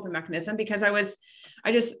probably a coping mechanism because I've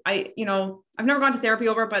never gone to therapy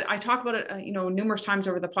over it, but I talk about it, numerous times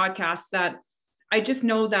over the podcast that I just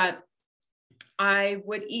know that I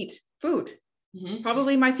would eat food,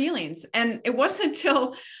 probably my feelings. And it wasn't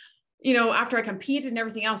until, after I competed and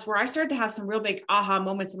everything else, where I started to have some real big aha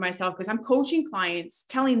moments in myself, because I'm coaching clients,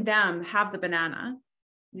 telling them have the banana.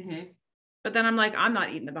 But then I'm like, I'm not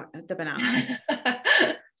eating the banana.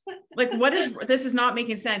 Like, this is not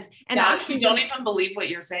making sense. And actually, you don't even believe what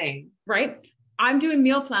you're saying. Right. I'm doing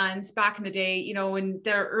meal plans back in the day, in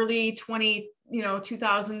the early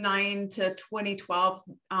 2009 to 2012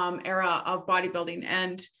 era of bodybuilding.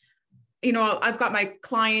 And, I've got my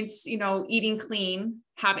clients, eating clean,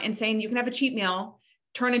 and saying you can have a cheat meal,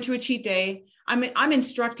 turn into a cheat day. I'm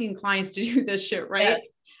instructing clients to do this shit. Right. Yes.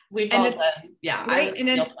 We've all done. Yeah. Right. I was a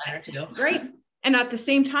meal planner too. Right. And at the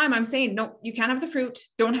same time, I'm saying, no, you can't have the fruit,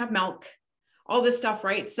 don't have milk, all this stuff.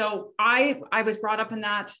 Right. So I was brought up in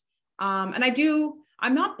that. And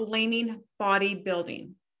I'm not blaming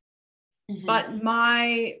bodybuilding, but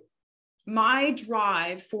my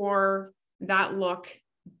drive for that look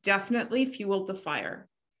definitely fueled the fire.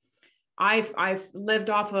 I've lived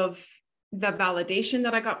off of the validation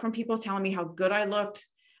that I got from people telling me how good I looked.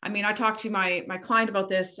 I mean, I talked to my client about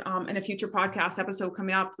this in a future podcast episode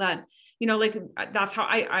coming up that, that's how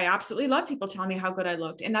I absolutely love people telling me how good I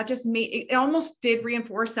looked. And that just it almost did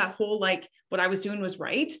reinforce that whole, like, what I was doing was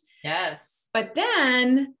right. Yes. But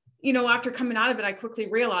then, after coming out of it, I quickly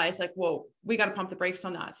realized, like, whoa, we got to pump the brakes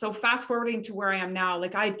on that. So fast forwarding to where I am now,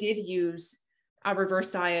 like, I did use a reverse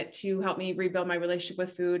diet to help me rebuild my relationship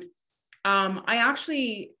with food. I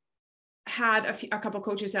actually had a couple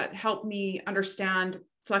coaches that helped me understand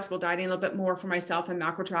flexible dieting a little bit more for myself and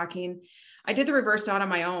macro tracking. I did the reverse diet on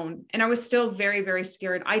my own, and I was still very, very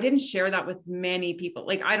scared. I didn't share that with many people.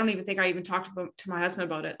 Like, I don't even think I even talked to my husband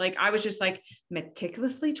about it. Like, I was just like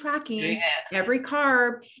meticulously tracking every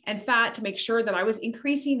carb and fat to make sure that I was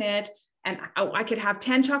increasing it. And I could have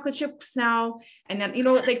 10 chocolate chips now. And then,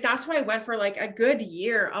 like, that's why I went for like a good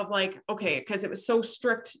year of like, okay, because it was so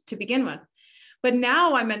strict to begin with. But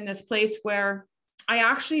now I'm in this place where I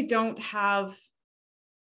actually don't have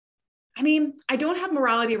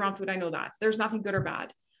morality around food. I know that there's nothing good or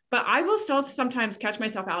bad, but I will still sometimes catch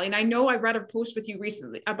myself, Allie. And I know I read a post with you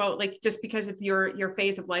recently about, like, just because of your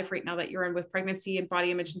phase of life right now that you're in with pregnancy and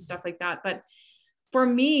body image and stuff like that. But for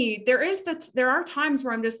me, there are times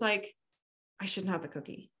where I'm just like, I shouldn't have the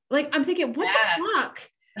cookie. Like, I'm thinking, what the fuck?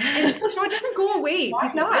 And So it doesn't go away. Why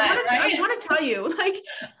People. not, I want to tell you, like,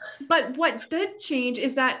 but what did change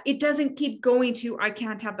is that it doesn't keep going to, I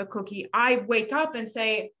can't have the cookie. I wake up and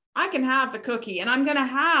say, I can have the cookie and I'm going to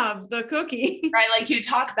have the cookie. Right. Like you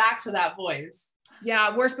talk back to that voice.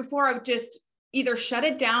 Yeah. Whereas before I would just either shut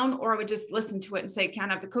it down or I would just listen to it and say,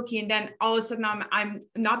 can't have the cookie. And then all of a sudden I'm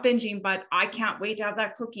not binging, but I can't wait to have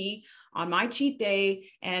that cookie on my cheat day.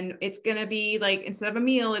 And it's going to be like, instead of a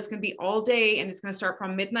meal, it's going to be all day. And it's going to start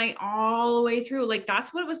from midnight all the way through. Like,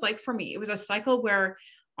 that's what it was like for me. It was a cycle where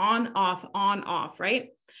on, off. Right.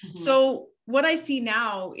 Mm-hmm. So what I see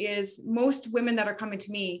now is most women that are coming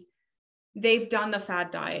to me, they've done the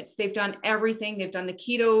fad diets. They've done everything. They've done the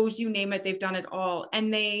ketos, you name it. They've done it all.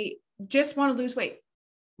 And they just want to lose weight.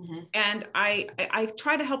 Mm-hmm. And I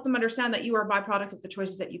try to help them understand that you are a byproduct of the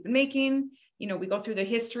choices that you've been making. You know, we go through the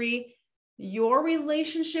history. Your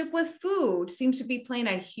relationship with food seems to be playing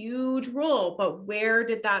a huge role, but where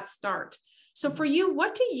did that start? So for you,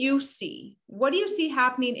 what do you see? What do you see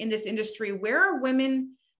happening in this industry? Where are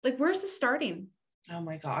women, like, where's this starting? Oh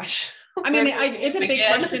my gosh. I mean, it's a big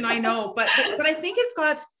question, I know, but I think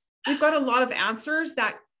we've got a lot of answers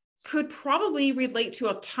that could probably relate to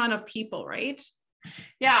a ton of people, right?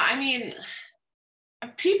 Yeah. I mean,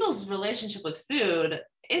 people's relationship with food,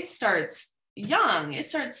 it starts young. It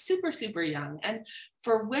starts super, super young. And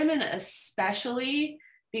for women, especially,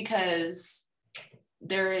 because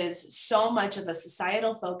there is so much of a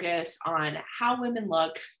societal focus on how women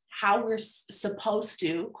look, how we're supposed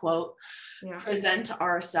to, quote, present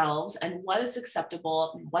ourselves and what is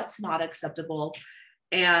acceptable and what's not acceptable.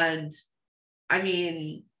 And I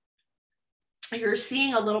mean, you're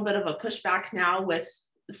seeing a little bit of a pushback now with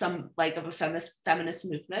some like of a feminist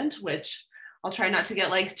movement, which I'll try not to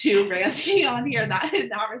get like too ranty on here in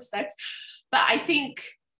that respect. But I think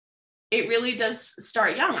it really does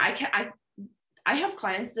start young. I have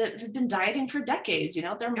clients that have been dieting for decades. You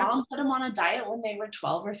know, their mom put them on a diet when they were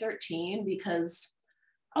 12 or 13 because,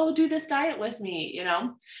 oh, do this diet with me, you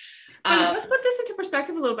know. Let's put this into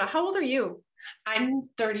perspective a little bit. How old are you? I'm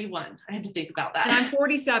 31. I had to think about that. And I'm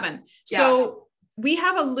 47. Yeah. So we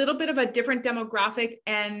have a little bit of a different demographic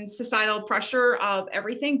and societal pressure of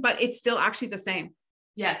everything, but it's still actually the same.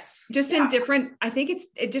 Yes. Just in different, I think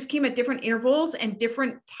it just came at different intervals and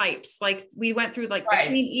different types. Like we went through like the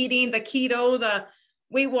clean eating, the keto, the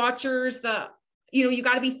Weight Watchers, you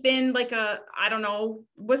got to be thin, like I don't know,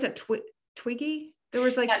 was it Twiggy? There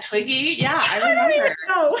was like Twiggy. Yeah, I remember.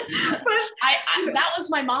 No, but that was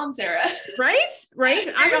my mom's era. Right.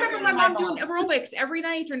 I remember my mom doing aerobics every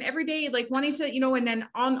night and every day, like wanting to, and then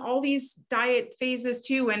on all these diet phases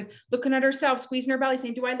too, and looking at herself, squeezing her belly,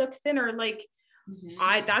 saying, "Do I look thinner?" Like,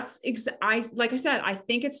 like I said, I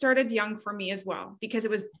think it started young for me as well because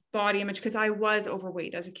it was body image because I was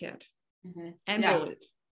overweight as a kid and bloated.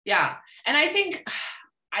 Yeah, and I think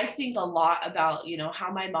a lot about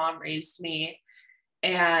how my mom raised me.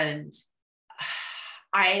 And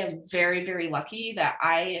I am very, very lucky that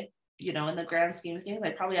I, in the grand scheme of things, I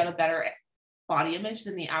probably have a better body image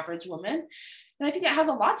than the average woman. And I think it has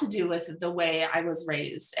a lot to do with the way I was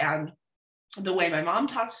raised and the way my mom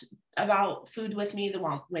talked about food with me, the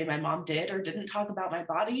way my mom did or didn't talk about my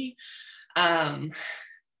body.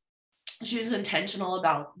 She was intentional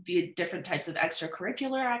about the different types of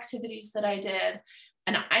extracurricular activities that I did.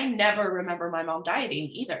 And I never remember my mom dieting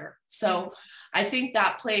either. So I think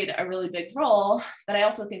that played a really big role, but I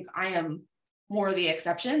also think I am more the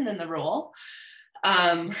exception than the rule.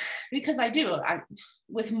 Because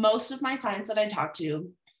with most of my clients that I talk to,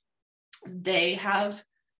 they have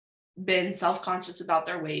been self-conscious about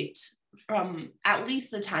their weight from at least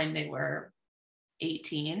the time they were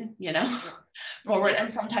 18, forward,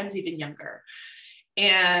 and sometimes even younger.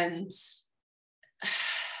 And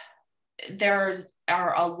there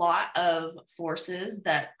are a lot of forces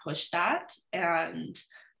that push that, and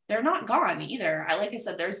they're not gone either. Like I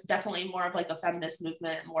said, there's definitely more of like a feminist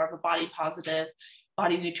movement, more of a body positive,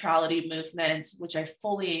 body neutrality movement, which I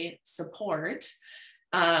fully support.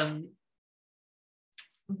 But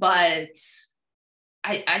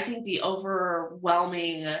I think the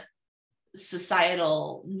overwhelming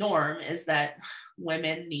societal norm is that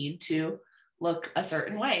women need to look a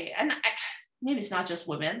certain way. And maybe it's not just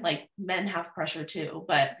women, like men have pressure too,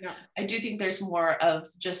 but I do think there's more of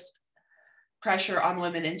just pressure on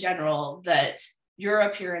women in general that your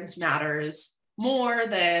appearance matters more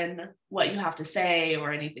than what you have to say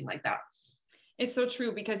or anything like that. It's so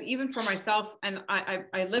true, because even for myself, and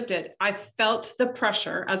I lived it, I felt the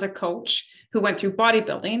pressure as a coach who went through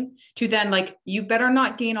bodybuilding to then like, you better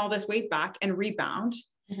not gain all this weight back and rebound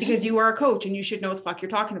because you are a coach and you should know what the fuck you're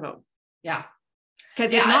talking about. Yeah.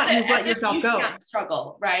 Because if not, you've let as if yourself you go. can't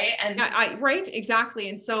struggle, right? And right, exactly.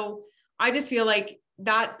 And so I just feel like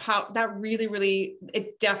that really, really,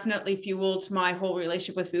 it definitely fueled my whole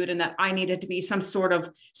relationship with food, and that I needed to be some sort of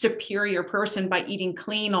superior person by eating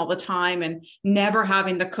clean all the time and never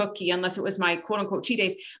having the cookie unless it was my quote unquote cheat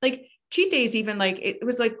days. Like cheat days, even like it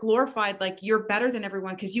was like glorified, like you're better than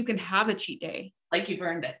everyone because you can have a cheat day. Like you've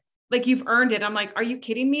earned it. Like you've earned it. I'm like, are you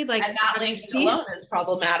kidding me? Like, and that language alone is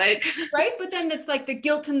problematic. Right. But then it's like the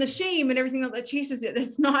guilt and the shame and everything that chases it.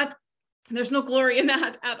 It's not, there's no glory in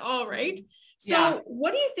that at all. Right. So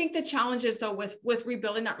what do you think the challenge is though with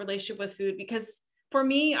rebuilding that relationship with food? Because for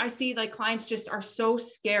me, I see like clients just are so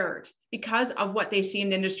scared because of what they see in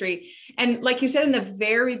the industry. And like you said in the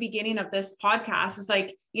very beginning of this podcast, is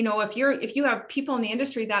like, you know, if you have people in the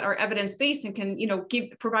industry that are evidence-based and can, you know,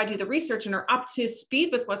 provide you the research and are up to speed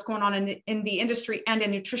with what's going on in the industry and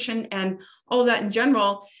in nutrition and all of that in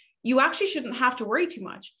general, you actually shouldn't have to worry too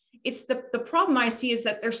much. It's the problem I see is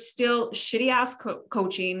that there's still shitty ass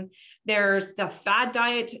coaching. There's the fad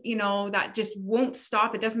diet, you know, that just won't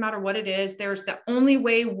stop. It doesn't matter what it is. There's the only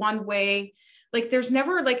way, one way. Like there's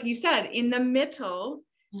never, like you said, in the middle,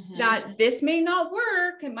 that this may not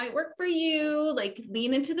work. It might work for you. Like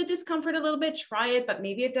lean into the discomfort a little bit, try it, but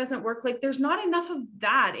maybe it doesn't work. Like there's not enough of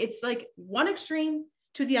that. It's like one extreme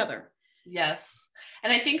to the other. Yes.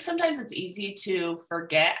 And I think sometimes it's easy to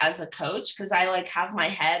forget as a coach, because I like have my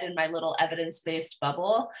head in my little evidence-based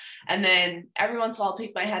bubble. And then every once in a while I'll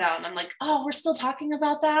peek my head out and I'm like, oh, we're still talking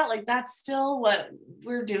about that. Like, that's still what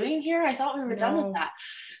we're doing here. I thought we were done with that.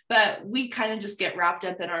 But we kind of just get wrapped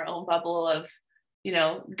up in our own bubble of, you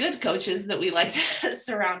know, good coaches that we like to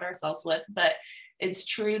surround ourselves with. But it's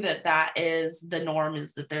true that that is the norm,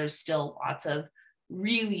 is that there's still lots of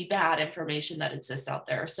really bad information that exists out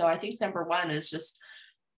there. So I think number one is just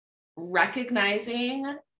recognize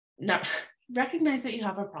that you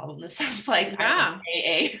have a problem. This sounds like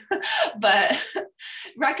AA, but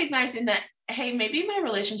recognizing that, hey, maybe my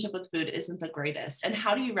relationship with food isn't the greatest. And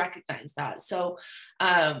how do you recognize that? So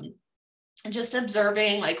just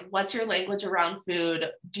observing, like, what's your language around food?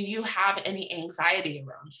 Do you have any anxiety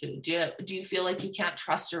around food? Do you feel like you can't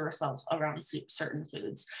trust yourself around certain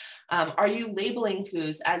foods? Are you labeling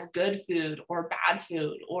foods as good food or bad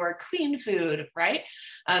food or clean food, right?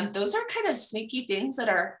 Those are kind of sneaky things that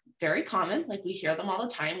are very common. Like we hear them all the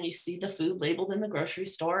time. We see the food labeled in the grocery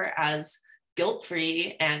store as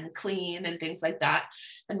guilt-free and clean and things like that.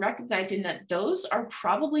 And recognizing that those are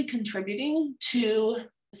probably contributing to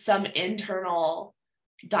some internal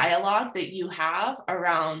dialogue that you have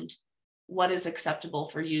around what is acceptable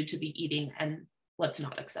for you to be eating and what's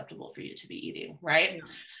not acceptable for you to be eating, right? Yeah.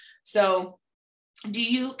 So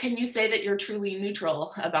can you say that you're truly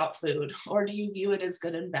neutral about food, or do you view it as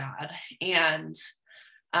good and bad? And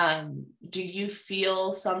do you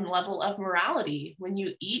feel some level of morality when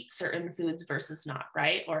you eat certain foods versus not,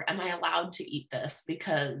 right? Or am I allowed to eat this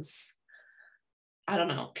because, I don't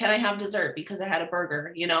know, can I have dessert because I had a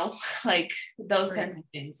burger, you know, like those kinds of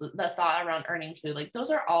things, the thought around earning food, like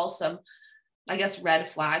those are all some, I guess, red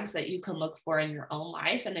flags that you can look for in your own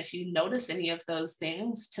life. And if you notice any of those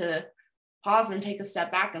things, to pause and take a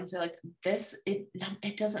step back and say, like,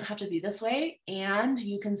 it doesn't have to be this way, and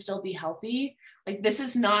you can still be healthy. Like, this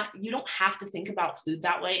is not, you don't have to think about food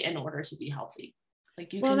that way in order to be healthy.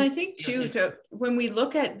 Like you can, and I think too,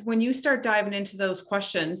 when you start diving into those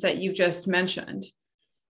questions that you just mentioned,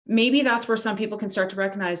 maybe that's where some people can start to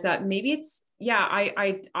recognize that maybe it's,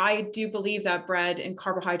 I do believe that bread and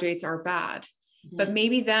carbohydrates are bad, but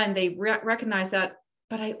maybe then they recognize that,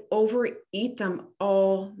 but I overeat them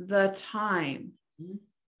all the time.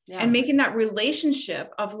 And making that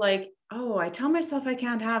relationship of like, oh, I tell myself I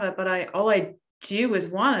can't have it, but all I do is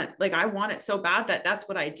want it. Like, I want it so bad that that's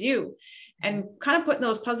what I do. And kind of putting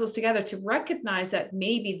those puzzles together to recognize that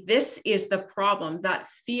maybe this is the problem, that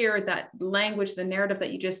fear, that language, the narrative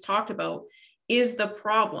that you just talked about is the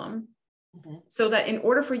problem. So that in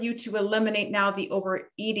order for you to eliminate now the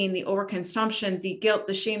overeating, the overconsumption, the guilt,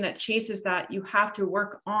 the shame that chases that, you have to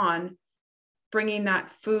work on bringing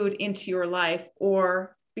that food into your life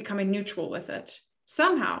or becoming neutral with it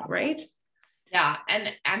somehow, right? Yeah.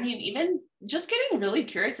 And I mean, even just getting really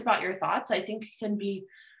curious about your thoughts, I think can be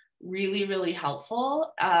really, really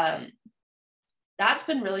helpful. That's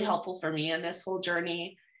been really helpful for me in this whole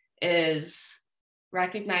journey, is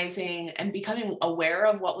recognizing and becoming aware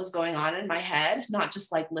of what was going on in my head, not just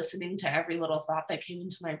like listening to every little thought that came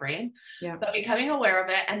into my brain, but becoming aware of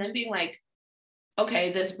it and then being like,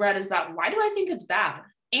 okay, this bread is bad. Why do I think it's bad?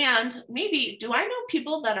 And maybe, do I know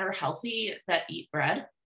people that are healthy that eat bread?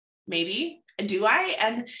 Maybe. do I?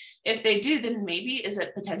 And if they do, then maybe is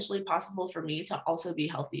it potentially possible for me to also be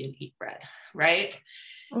healthy and eat bread, right?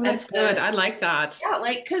 Oh, that's good. I like that. Yeah,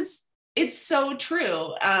 like, because it's so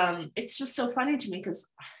true. It's just so funny to me because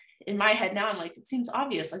in my head now, I'm like, it seems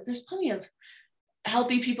obvious. Like there's plenty of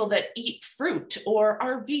healthy people that eat fruit or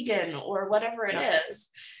are vegan or whatever it is.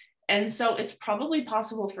 And so it's probably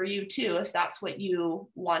possible for you too, if that's what you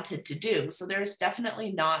wanted to do. So there's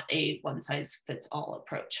definitely not a one size fits all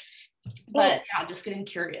approach, but yeah, just getting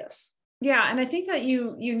curious. Yeah. And I think that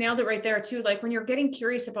you nailed it right there too. Like when you're getting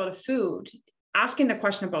curious about a food, asking the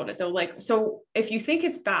question about it though, like, so if you think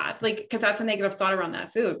it's bad, like, because that's a negative thought around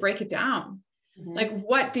that food, break it down. Like,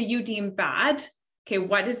 what do you deem bad? Okay,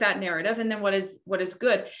 what is that narrative? And then what is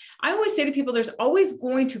good? I always say to people, there's always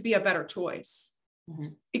going to be a better choice,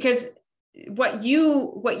 because what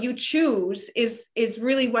you choose is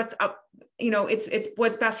really what's up. It's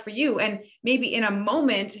what's best for you. And maybe in a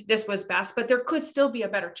moment this was best, but there could still be a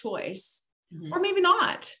better choice, or maybe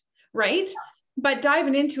not, right? But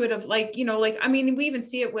diving into it of like, I mean, we even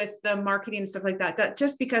see it with the marketing and stuff like that, that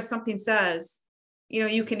just because something says,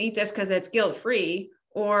 you can eat this because it's guilt-free,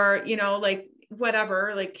 or, like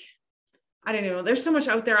whatever, like, I don't know. There's so much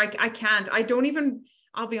out there.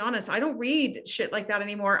 I'll be honest. I don't read shit like that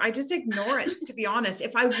anymore. I just ignore it, to be honest.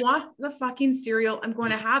 If I want the fucking cereal, I'm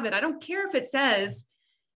going to have it. I don't care if it says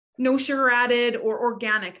no sugar added or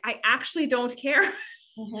organic. I actually don't care.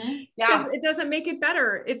 Because it doesn't make it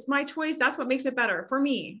better. It's my choice. That's what makes it better for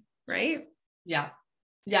me. Right. Yeah.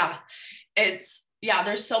 There's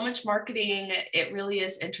so much marketing. It really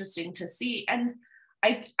is interesting to see. And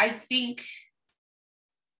I think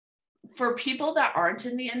for people that aren't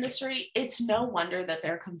in the industry, it's no wonder that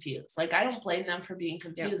they're confused. Like, I don't blame them for being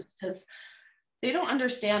confused, because they don't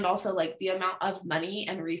understand also like the amount of money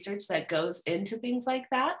and research that goes into things like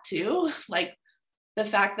that too. Like the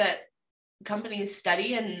fact that companies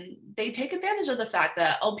study and they take advantage of the fact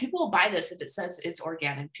that, people will buy this if it says it's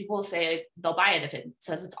organic. People will say they'll buy it if it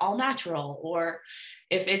says it's all natural, or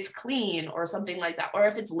if it's clean or something like that, or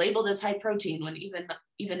if it's labeled as high protein, when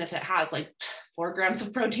even if it has like 4 grams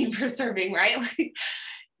of protein per serving, right? Like,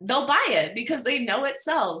 they'll buy it because they know it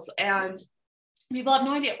sells, and people have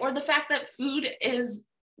no idea. Or the fact that food is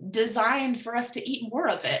designed for us to eat more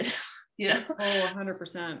of it, Oh,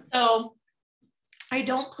 100%. So I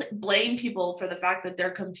don't blame people for the fact that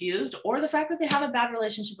they're confused or the fact that they have a bad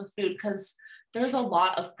relationship with food, because there's a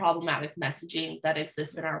lot of problematic messaging that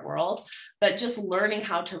exists in our world. But just learning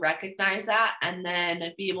how to recognize that and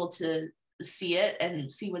then be able to see it and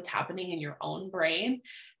see what's happening in your own brain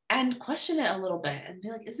and question it a little bit and be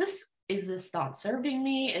like, is this thought serving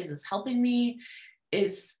me? Is this helping me?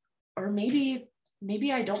 Or maybe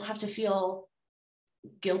I don't have to feel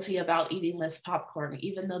guilty about eating this popcorn,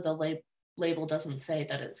 even though the label doesn't say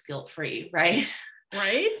that it's guilt-free, right?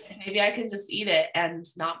 Right. Maybe I can just eat it and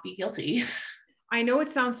not be guilty. I know it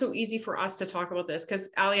sounds so easy for us to talk about this, because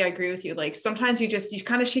Allie, I agree with you. Like sometimes you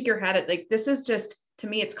kind of shake your head at like, this is just, to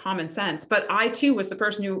me, it's common sense. But I too was the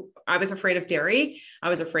person I was afraid of dairy. I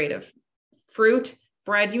was afraid of fruit,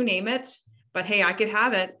 bread, you name it. But hey, I could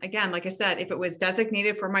have it again, like I said, if it was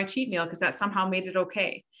designated for my cheat meal, because that somehow made it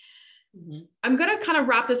okay. I'm going to kind of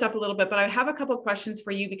wrap this up a little bit, but I have a couple of questions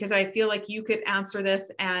for you, because I feel like you could answer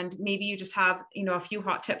this and maybe you just have, a few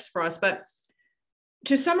hot tips for us. But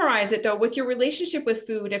to summarize it though, with your relationship with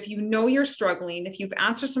food, if you're struggling, if you've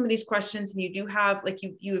answered some of these questions and you do have, like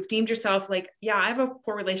you have deemed yourself like, yeah, I have a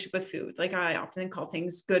poor relationship with food. Like I often call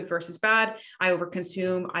things good versus bad. I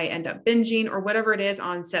overconsume, I end up binging or whatever it is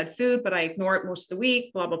on said food, but I ignore it most of the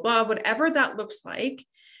week, blah, blah, blah, whatever that looks like,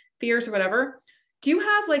 fears or whatever. Do you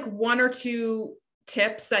have like 1 or 2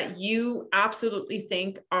 tips that you absolutely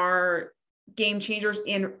think are game changers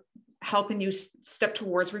in helping you step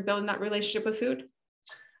towards rebuilding that relationship with food?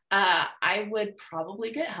 I would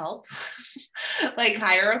probably get help, like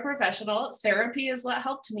hire a professional. Therapy is what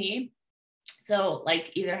helped me. So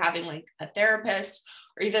like either having like a therapist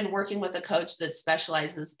or even working with a coach that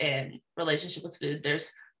specializes in relationship with food.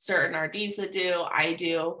 There's certain RDs that do, I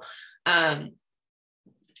do.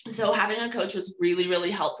 So having a coach was really, really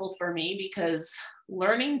helpful for me, because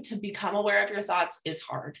learning to become aware of your thoughts is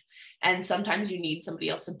hard. And sometimes you need somebody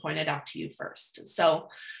else to point it out to you first. So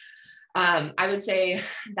I would say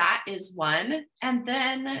that is one. And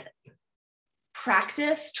then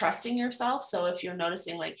practice trusting yourself. So if you're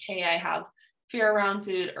noticing like, hey, I have fear around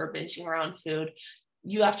food or binging around food,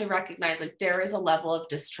 you have to recognize like there is a level of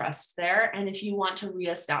distrust there. And if you want to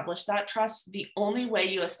reestablish that trust, the only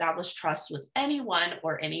way you establish trust with anyone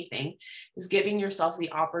or anything is giving yourself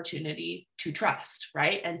the opportunity to trust,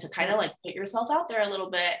 right? And to kind of like put yourself out there a little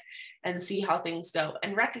bit and see how things go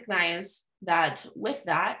and recognize that with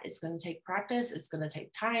that, it's going to take practice, it's going to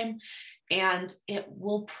take time, and it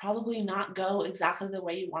will probably not go exactly the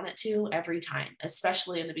way you want it to every time,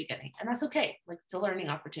 especially in the beginning. And that's okay. Like, it's a learning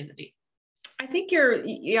opportunity. I think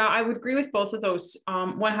yeah, I would agree with both of those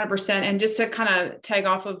 100%. And just to kind of tag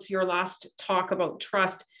off of your last talk about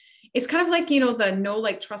trust, it's kind of like, the no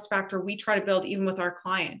like trust factor we try to build even with our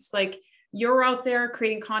clients. Like, you're out there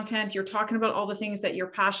creating content, you're talking about all the things that you're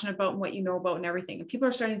passionate about and what you know about and everything. And people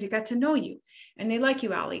are starting to get to know you and they like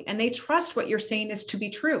you, Allie, and they trust what you're saying is to be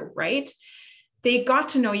true, right? They got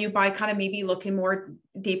to know you by kind of maybe looking more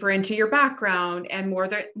deeper into your background and more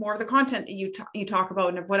of the content that you talk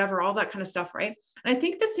about and whatever, all that kind of stuff, right? And I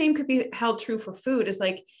think the same could be held true for food. Is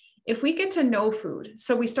like, if we get to know food,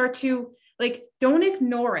 so we start to like, don't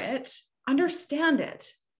ignore it, understand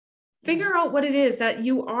it, figure out what it is that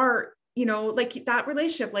you are, like that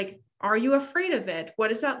relationship, like, are you afraid of it? What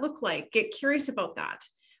does that look like? Get curious about that.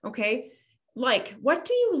 Okay. Like, what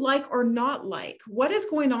do you like or not like? What is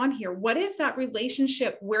going on here? What is that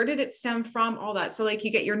relationship? Where did it stem from? All that. So like,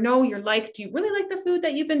 you get your like, do you really like the food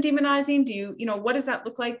that you've been demonizing? Do you, what does that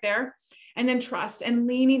look like there? And then trust and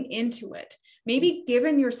leaning into it. Maybe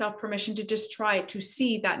giving yourself permission to just try it, to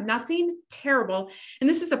see that nothing terrible. And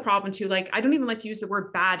this is the problem too. Like, I don't even like to use the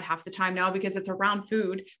word bad half the time now because it's around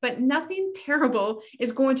food, but nothing terrible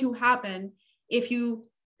is going to happen if you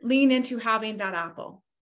lean into having that apple.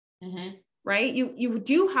 Mm-hmm. Right? You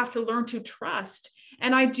do have to learn to trust.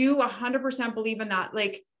 And I do 100% believe in that.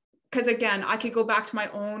 Like, because again, I could go back to my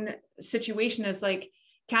own situation as like,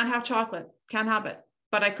 can't have chocolate, can't have it,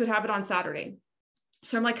 but I could have it on Saturday.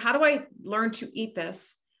 So I'm like, how do I learn to eat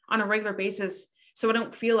this on a regular basis so I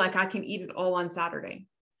don't feel like I can eat it all on Saturday?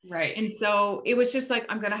 Right. And so it was just like,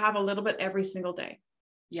 I'm going to have a little bit every single day.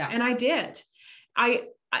 Yeah. And I did.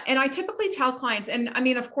 I typically tell clients, and I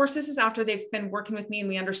mean, of course, this is after they've been working with me and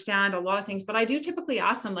we understand a lot of things, but I do typically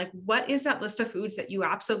ask them, like, what is that list of foods that you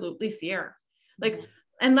absolutely fear? Like,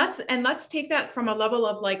 and let's take that from a level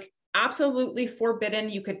of like, absolutely forbidden.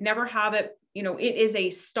 You could never have it. It is a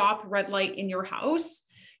stop red light in your house,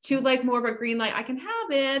 to like more of a green light. I can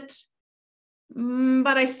have it,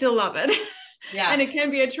 but I still love it. Yeah. And it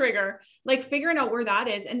can be a trigger, like figuring out where that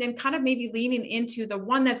is. And then kind of maybe leaning into the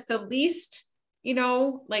one that's the least,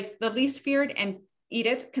 like the least feared, and eat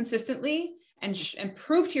it consistently and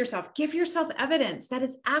prove to yourself, give yourself evidence that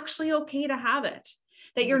it's actually okay to have it,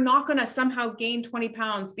 that you're not going to somehow gain 20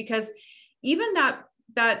 pounds because even that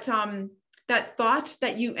thought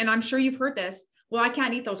that and I'm sure you've heard this, well, I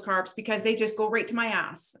can't eat those carbs because they just go right to my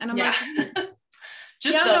ass. And I'm like,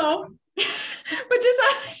 just no, but just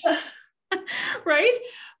right.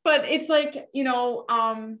 But it's like,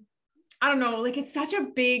 I don't know, like it's such a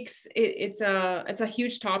big, it's a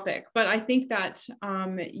huge topic, but I think that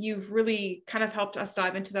you've really kind of helped us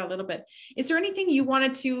dive into that a little bit. Is there anything you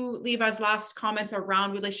wanted to leave as last comments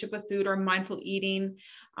around relationship with food or mindful eating,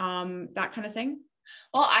 that kind of thing?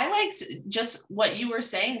 Well, I liked just what you were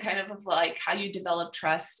saying, kind of like how you develop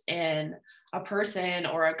trust in a person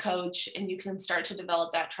or a coach, and you can start to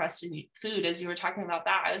develop that trust in food. As you were talking about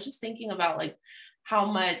that, I was just thinking about like how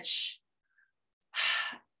much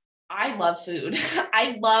I love food.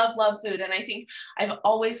 I love food. And I think I've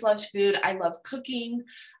always loved food. I love cooking.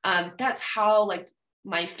 That's how like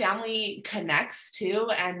my family connects too.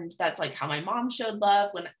 And that's like how my mom showed love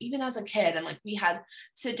when, even as a kid, and like we had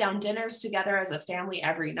sit down dinners together as a family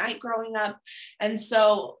every night growing up. And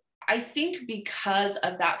so I think because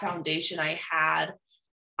of that foundation I had,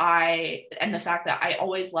 and the fact that I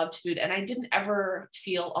always loved food, and I didn't ever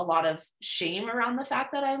feel a lot of shame around the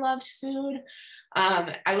fact that I loved food.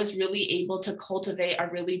 I was really able to cultivate a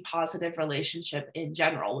really positive relationship in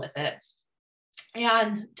general with it,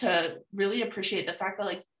 and to really appreciate the fact that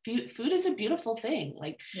like food is a beautiful thing.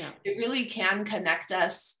 Like it really can connect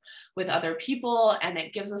us with other people, and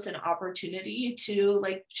it gives us an opportunity to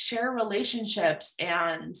like share relationships.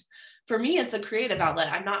 And for me, it's a creative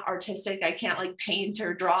outlet. I'm not artistic. I can't like paint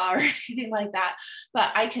or draw or anything like that,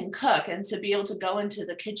 but I can cook. And to be able to go into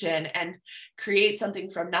the kitchen and create something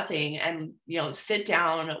from nothing, and, sit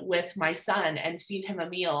down with my son and feed him a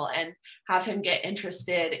meal and have him get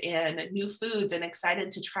interested in new foods and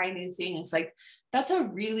excited to try new things. Like that's a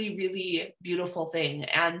really, really beautiful thing.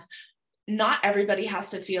 And not everybody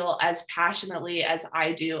has to feel as passionately as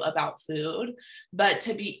I do about food, but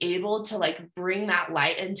to be able to like bring that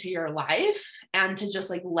light into your life and to just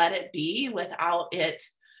like let it be without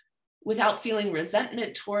feeling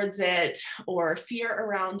resentment towards it or fear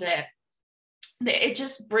around it. it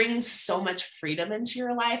just brings so much freedom into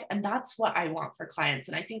your life. And that's what I want for clients.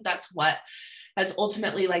 And I think that's what has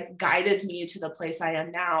ultimately like guided me to the place I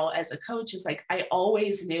am now as a coach, is like, I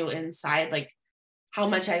always knew inside like how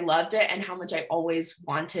much I loved it and how much I always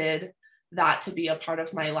wanted that to be a part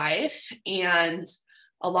of my life. And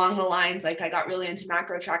along the lines, like I got really into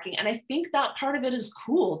macro tracking. And I think that part of it is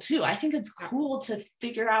cool too. I think it's cool to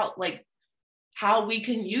figure out like how we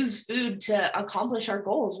can use food to accomplish our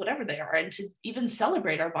goals, whatever they are, and to even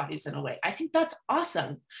celebrate our bodies in a way. I think that's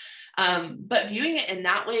awesome. But viewing it in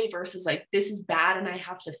that way versus like, this is bad and I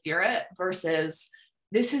have to fear it, versus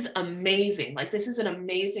this is amazing. Like, this is an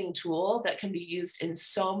amazing tool that can be used in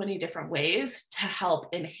so many different ways to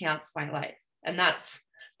help enhance my life. And that's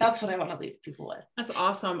what I want to leave people with. That's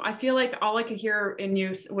awesome. I feel like all I could hear in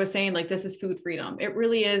you was saying like, this is food freedom. It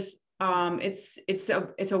really is. It's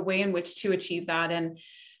a way in which to achieve that. And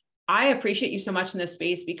I appreciate you so much in this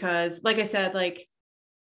space, because like I said, like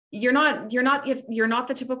you're not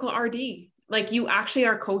the typical RD. Like, you actually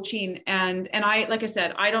are coaching. And I, like I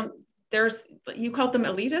said, you called them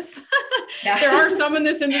elitists. Yeah. There are some in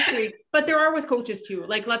this industry, but there are with coaches too.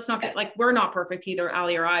 Like, let's not get like, we're not perfect either,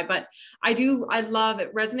 Allie or I, but I love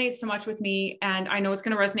it. Resonates so much with me. And I know it's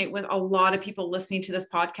going to resonate with a lot of people listening to this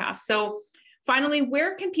podcast. So finally,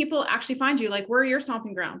 where can people actually find you? Like, where are your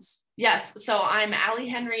stomping grounds? Yes. So I'm Allie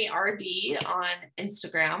Henrie RD on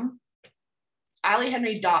Instagram.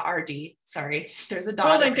 AllieHenrie.rd. Sorry, there's a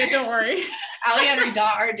dot. Oh, don't worry.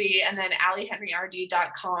 AllieHenrie.rd, and then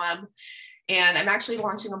AllieHenrieRD.com. And I'm actually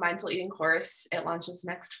launching a mindful eating course. It launches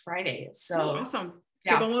next Friday. So awesome.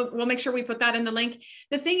 Yeah. So we'll make sure we put that in the link.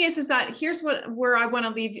 The thing is that here's where I want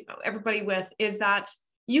to leave everybody with, is that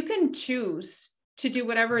you can choose to do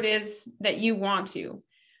whatever it is that you want to.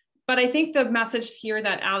 But I think the message here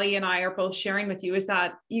that Allie and I are both sharing with you is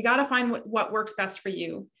that you got to find what works best for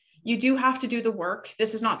you. You do have to do the work.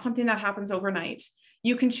 This is not something that happens overnight.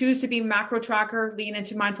 You can choose to be macro tracker, lean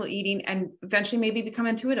into mindful eating, and eventually maybe become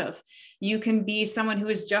intuitive. You can be someone who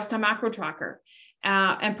is just a macro tracker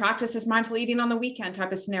and practice this mindful eating on the weekend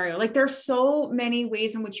type of scenario. Like, there's so many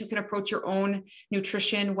ways in which you can approach your own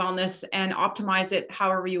nutrition, wellness, and optimize it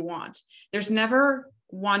however you want. There's never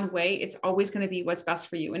one way. It's always going to be what's best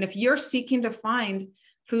for you. And if you're seeking to find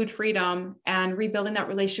food freedom and rebuilding that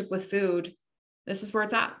relationship with food, this is where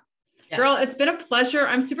it's at. Yes. Girl, it's been a pleasure.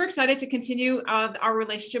 I'm super excited to continue our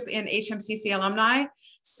relationship in HMCC alumni.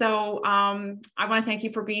 So I want to thank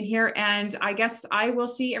you for being here. And I guess I will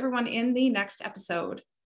see everyone in the next episode.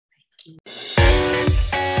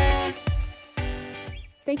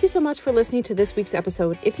 Thank you so much for listening to this week's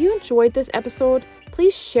episode. If you enjoyed this episode,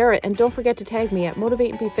 please share it. And don't forget to tag me at Motivate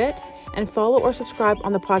and Be Fit, and follow or subscribe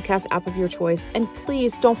on the podcast app of your choice. And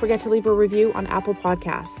please don't forget to leave a review on Apple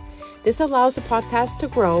Podcasts. This allows the podcast to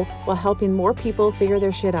grow while helping more people figure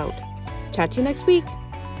their shit out. Chat to you next week.